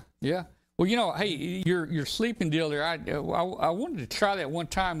 Yeah. Well, hey, your sleeping deal there, I wanted to try that one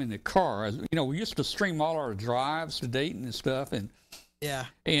time in the car. We used to stream all our drives to Dayton and stuff, and I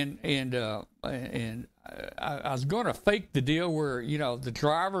was going to fake the deal where, the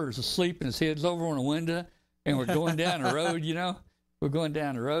driver is asleep and his head's over on the window, and we're going down the road, We're going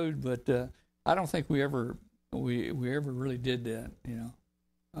down the road, but I don't think we ever really did that,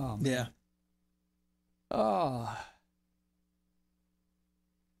 Oh, man. Yeah.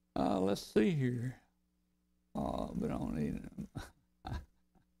 Let's see here. Oh, but I don't need it.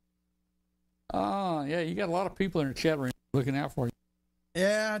 Yeah, you got a lot of people in the chat room looking out for you.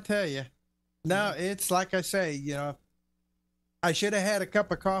 Yeah, I tell you. No, it's like I say, I should have had a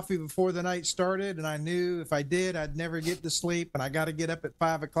cup of coffee before the night started, and I knew if I did, I'd never get to sleep, and I got to get up at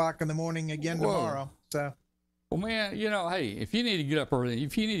 5 o'clock in the morning again Whoa. tomorrow. So, Well, man, hey, if you need to get up early,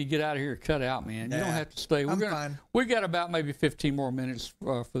 if you need to get out of here, cut out, man. You don't Yeah, have to stay. I'm fine. We got about maybe 15 more minutes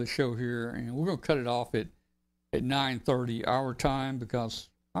for the show here, and we're gonna cut it off at 9:30 our time because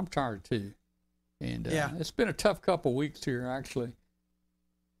I'm tired too. And Yeah. it's been a tough couple weeks here, actually,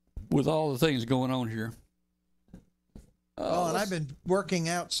 with all the things going on here. Well, and I've been working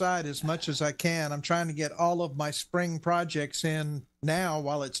outside as much as I can. I'm trying to get all of my spring projects in now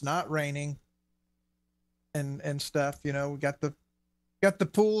while it's not raining and stuff. We got the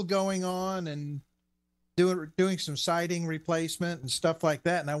pool going on and doing some siding replacement and stuff like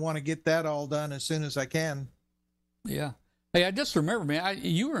that, and I want to get that all done as soon as I can. Yeah. Hey, I just remember, man,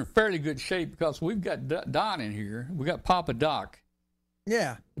 you were in fairly good shape because we've got Don in here. We got Papa Doc.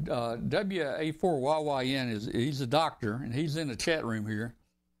 Yeah. WA4YYN he's a doctor, and he's in the chat room here.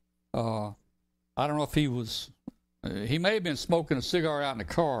 I don't know if he was, he may have been smoking a cigar out in the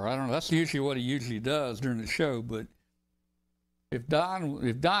car. I don't know. That's usually what he usually does during the show. But if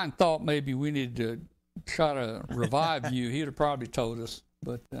Don thought maybe we needed to try to revive you, he'd have probably told us.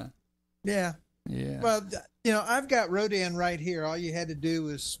 But Yeah. Well, I've got Rodan right here. All you had to do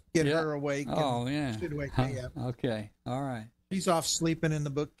was get her awake. Oh, yeah. Should wake me up. Okay. All right. He's off sleeping in the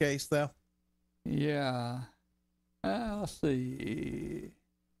bookcase, though. Yeah. Let's see.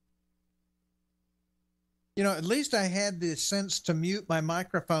 At least I had the sense to mute my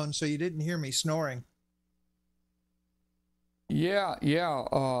microphone so you didn't hear me snoring. Yeah.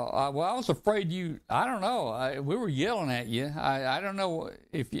 I was afraid I don't know. We were yelling at you. I don't know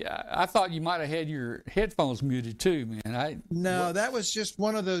if I thought you might have had your headphones muted too, man. No, that was just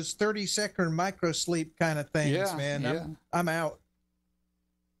one of those 30-second micro sleep kind of things, man. Yeah. I'm out.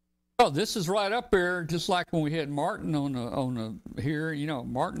 Oh, this is right up there, just like when we had Martin on the here.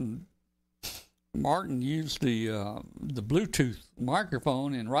 Martin used the Bluetooth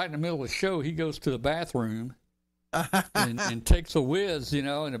microphone, and right in the middle of the show, he goes to the bathroom. and takes a whiz, in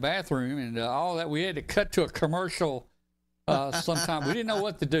the bathroom, and all that. We had to cut to a commercial sometime. We didn't know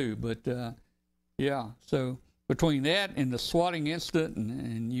what to do, but yeah. So between that and the swatting incident,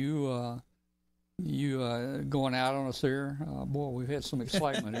 and you going out on us there, boy, we've had some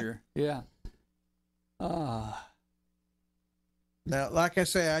excitement here. Yeah. Now, like I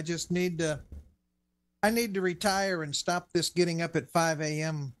say, I just need to retire and stop this getting up at 5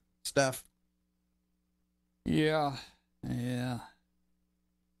 a.m. stuff. Yeah.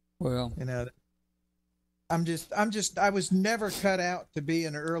 Well, I was never cut out to be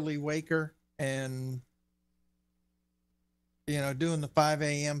an early waker and, doing the 5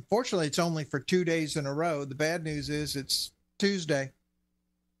 a.m. Fortunately, it's only for 2 days in a row. The bad news is it's Tuesday.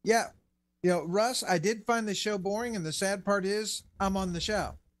 Yeah. Russ, I did find the show boring, and the sad part is I'm on the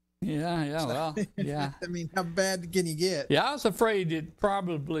show. Yeah, well, yeah. I mean, how bad can you get? Yeah, I was afraid it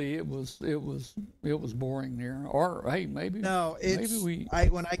was boring there, or hey, maybe no.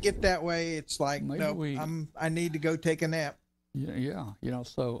 When I get that way, it's like I need to go take a nap. Yeah.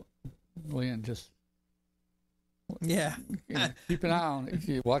 So Glenn, just keep an eye on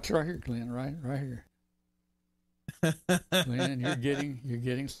it. Watch right here, Glenn. Right here. Glenn, you're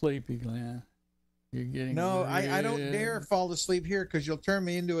getting sleepy, Glenn. You're getting I don't dare fall asleep here because you'll turn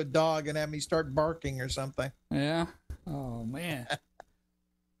me into a dog and have me start barking or something. Yeah. Oh man.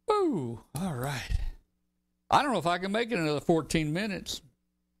 Ooh. All right. I don't know if I can make it another 14 minutes.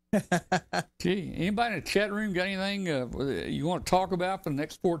 Gee, anybody in the chat room got anything you want to talk about for the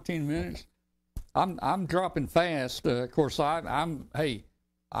next 14 minutes? I'm dropping fast. Of course,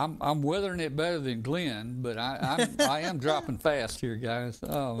 I'm weathering it better than Glenn, but I am dropping fast here, guys.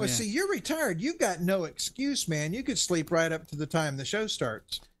 Oh, well, see, you're retired. You've got no excuse, man. You could sleep right up to the time the show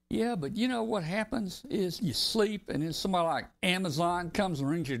starts. Yeah, but you know what happens is you sleep, and then somebody like Amazon comes and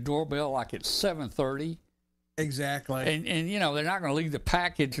rings your doorbell like at 7:30. Exactly. And they're not going to leave the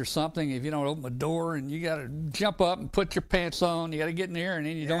package or something if you don't open the door, and you got to jump up and put your pants on. You got to get in there, and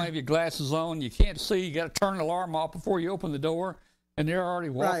then you don't have your glasses on. You can't see. You got to turn the alarm off before you open the door. And they're already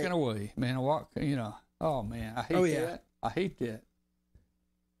walking away, man. Oh man, I hate that. I hate that.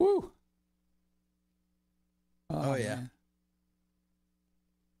 Woo. Oh yeah. Man.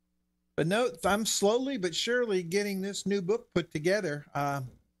 But no, I'm slowly but surely getting this new book put together.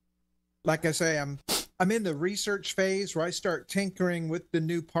 Like I say, I'm in the research phase where I start tinkering with the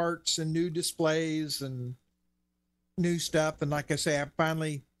new parts and new displays and new stuff. And like I say, I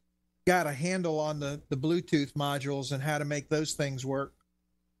finally got a handle on the Bluetooth modules and how to make those things work,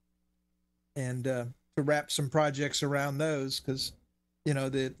 and to wrap some projects around those, because the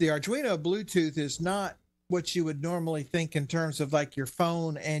Arduino Bluetooth is not what you would normally think in terms of like your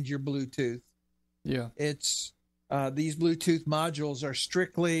phone and your Bluetooth. Yeah. It's these Bluetooth modules are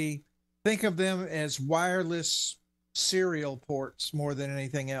strictly, think of them as wireless serial ports more than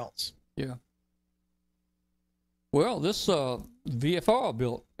anything else. Yeah. Well, this VFR I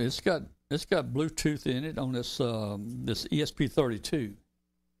built, it's got Bluetooth in it on this this ESP32.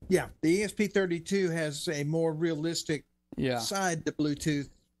 Yeah, the ESP32 has a more realistic side to Bluetooth.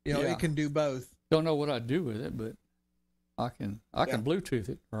 It can do both. Don't know what I'd do with it, but I can Bluetooth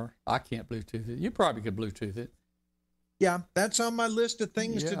it, or I can't Bluetooth it. You probably could Bluetooth it. Yeah, that's on my list of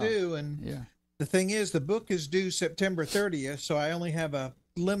things to do. And the thing is, the book is due September 30th, so I only have a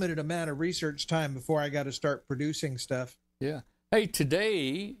limited amount of research time before I got to start producing stuff. Yeah. Hey,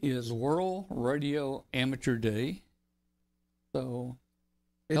 today is World Radio Amateur Day. So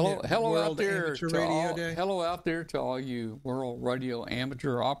hello out there to all you World Radio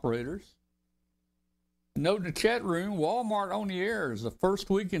Amateur operators. Note in the chat room, Walmart on the air is the first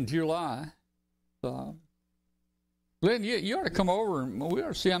week in July. So, Glenn, you ought to come over and we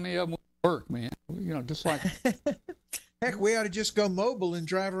ought to see how many of them work, man. Just like heck, we ought to just go mobile and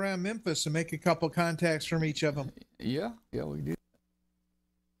drive around Memphis and make a couple contacts from each of them. Yeah, we do.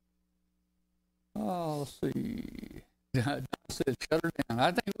 Oh, let's see. Don said, shut her down.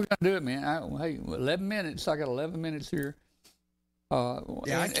 I think we're going to do it, man. Hey, 11 minutes. I got 11 minutes here. And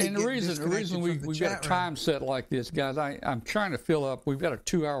the reason we've got a time set like this, guys, I'm trying to fill up. We've got a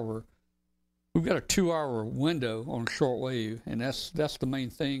 2-hour window on shortwave, and that's the main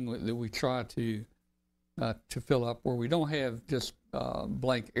thing that we try to fill up, where we don't have just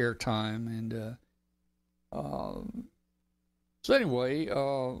blank airtime. And so anyway,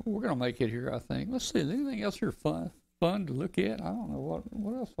 we're gonna make it here, I think. Let's see. Is anything else here fun to look at? I don't know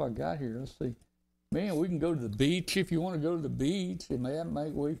what else I got here. Let's see. Man, we can go to the beach if you want to go to the beach. It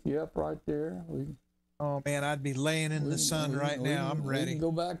might wake you up right there. Oh man, I'd be laying in the sun right now. I'm ready. We can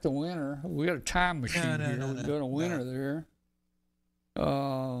go back to winter. We got a time machine here. We can go to winter there.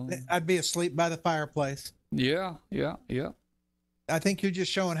 I'd be asleep by the fireplace. Yeah. I think you're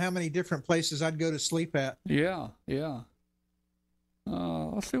just showing how many different places I'd go to sleep at. Yeah.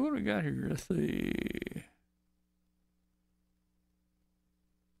 Let's see what we got here. Let's see.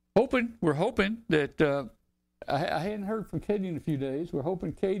 We're hoping that I hadn't heard from Katie in a few days. We're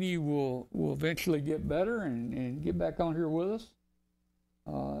hoping Katie will eventually get better and get back on here with us.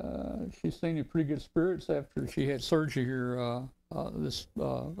 She's seen in pretty good spirits after she had surgery here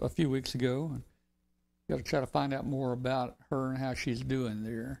a few weeks ago. And got to try to find out more about her and how she's doing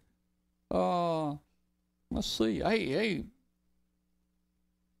there. Let's see. Hey.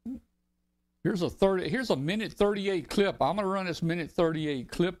 Here's a minute 38 clip. I'm going to run this minute 38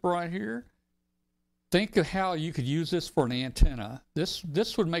 clip right here. Think of how you could use this for an antenna. This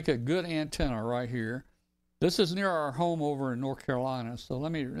would make a good antenna right here. This is near our home over in North Carolina. So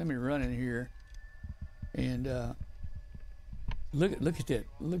let me run it here. And look at that.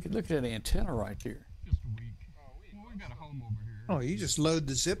 Look at that antenna right there. Just a week. Well, we got a home over here. Oh, you just load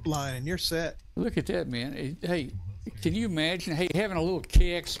the zip line and you're set. Look at that, man. Hey, can you imagine, having a little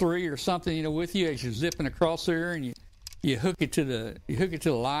KX3 or something, with you as you're zipping across there, and you hook it to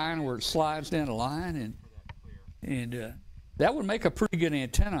the line where it slides down the line, and that would make a pretty good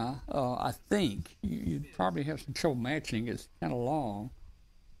antenna. I think you'd probably have some trouble matching. It's kind of long.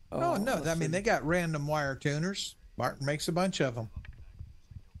 Oh no, I mean they got random wire tuners. Martin makes a bunch of them.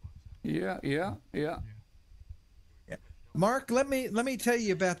 Yeah. Mark, let me tell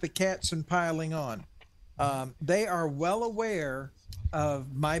you about the cats and piling on. They are well aware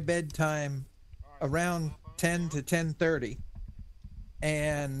of my bedtime around 10 to 10:30,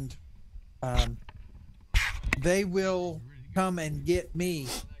 and they will come and get me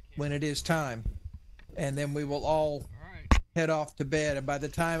when it is time, and then we will all head off to bed. And by the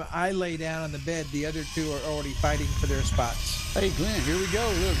time I lay down on the bed, the other two are already fighting for their spots. Hey, Glenn, here we go.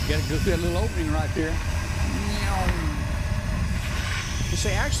 Look, got to go through that little opening right there. You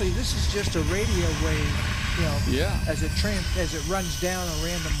say, actually, this is just a radio wave. As it runs down a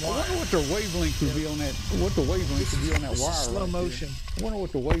random wire. I wonder what the wavelength would be on that. What the wavelength would be on that wire? Slow motion. I wonder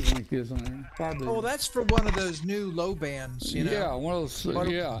what the wavelength is on there. Probably. Oh, that's for one of those new low bands. Yeah, one of those.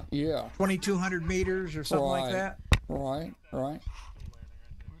 Yeah. 2,200 meters or something like that. Right.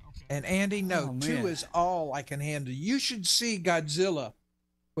 And Andy, no, 2 is all I can handle. You should see Godzilla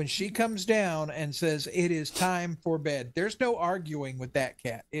when she comes down and says it is time for bed. There's no arguing with that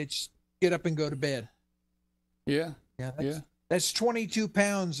cat. It's get up and go to bed. Yeah. That's 22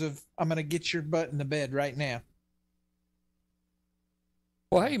 pounds of I'm going to get your butt in the bed right now.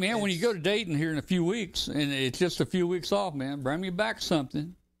 Well, hey, man, when you go to Dayton here in a few weeks, and it's just a few weeks off, man, bring me back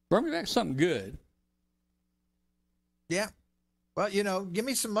something. Bring me back something good. Yeah. Well, give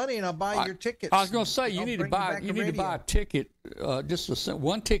me some money and I'll buy your tickets. I was going to say you need to buy a ticket, just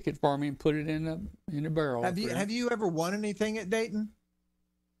one ticket for me, and put it in the barrel. Have you ever won anything at Dayton?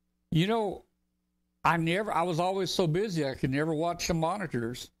 I was always so busy I could never watch the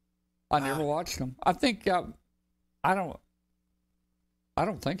monitors. I never watched them. I think I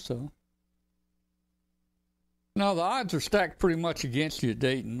don't think so. No, the odds are stacked pretty much against you at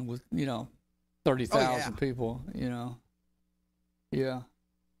Dayton with 30,000 people. Yeah.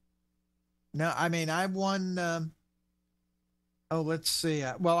 No, I mean I won. Let's see.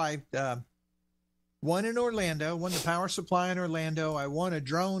 I won in Orlando. Won the power supply in Orlando. I won a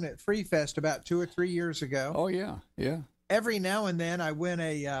drone at Free Fest about 2 or 3 years ago. Oh yeah. Every now and then I win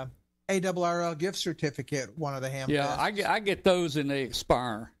a ARRL gift certificate. One of the ham. Yeah, fests. I get those and they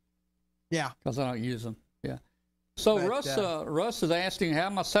expire. Yeah, because I don't use them. Yeah. So Russ is asking how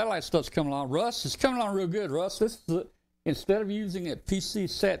my satellite stuff's coming along. Russ, it's coming along real good. Russ, this is instead of using a PC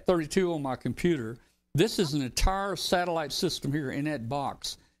Sat 32 on my computer, this is an entire satellite system here in that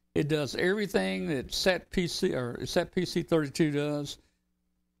box. It does everything that Sat PC 32 does.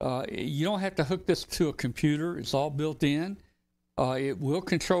 You don't have to hook this to a computer. It's all built in. It will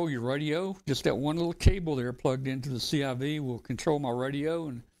control your radio. Just that one little cable there plugged into the CIV will control my radio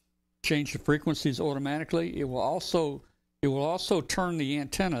and change the frequencies automatically. It will also turn the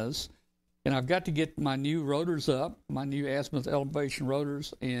antennas. And I've got to get my new rotors up, my new azimuth elevation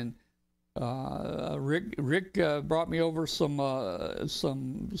rotors. And Rick brought me over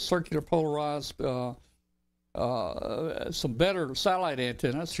some circular polarized, some better satellite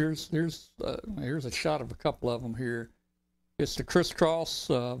antennas. Here's a shot of a couple of them here. It's the crisscross,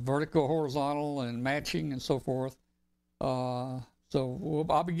 vertical, horizontal, and matching, and so forth. So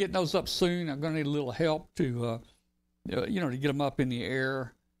I'll be getting those up soon. I'm going to need a little help to get them up in the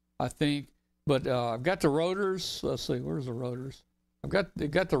air, I think. But I've got the rotors. Let's see, where's the rotors? I've got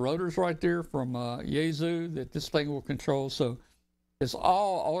the rotors right there from Yaesu that this thing will control. So it's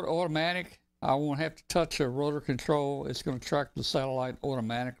all automatic. I won't have to touch a rotor control. It's going to track the satellite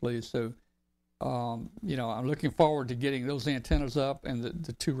automatically. So, I'm looking forward to getting those antennas up and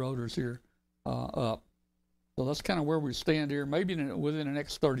the two rotors here up. So that's kind of where we stand here. Maybe within the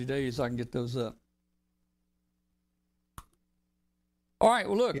next 30 days, I can get those up. All right.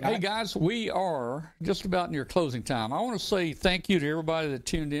 Well, look, hey, guys, we are just about near closing time. I want to say thank you to everybody that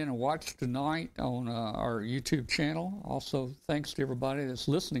tuned in and watched tonight on our YouTube channel. Also, thanks to everybody that's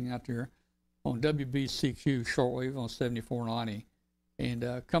listening out there on WBCQ shortwave on 7490.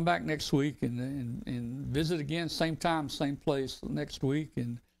 And come back next week and visit again, same time, same place next week.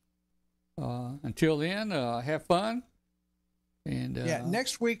 And until then, have fun. And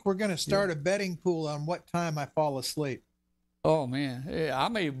next week we're going to start a betting pool on what time I fall asleep. Oh, man. Yeah, I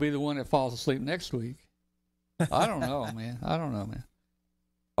may be the one that falls asleep next week. I don't know, man.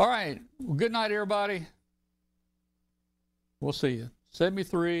 All right. Well, good night, everybody. We'll see you.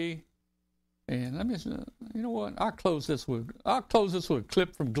 73. And let me, you know what? I'll close this with a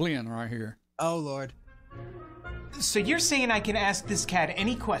clip from Glen right here. Oh, Lord. So you're saying I can ask this cat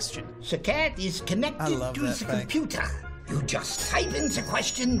any question? The cat is connected to the computer. You just type in the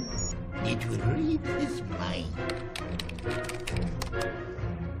question, it will read his mind.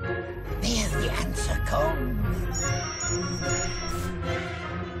 There the answer comes.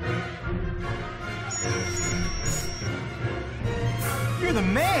 You're the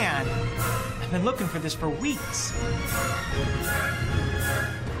man! I've been looking for this for weeks.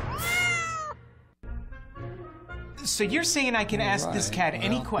 So you're saying I can ask this cat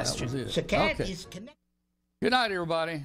any question? The cat is connected. Good night, everybody.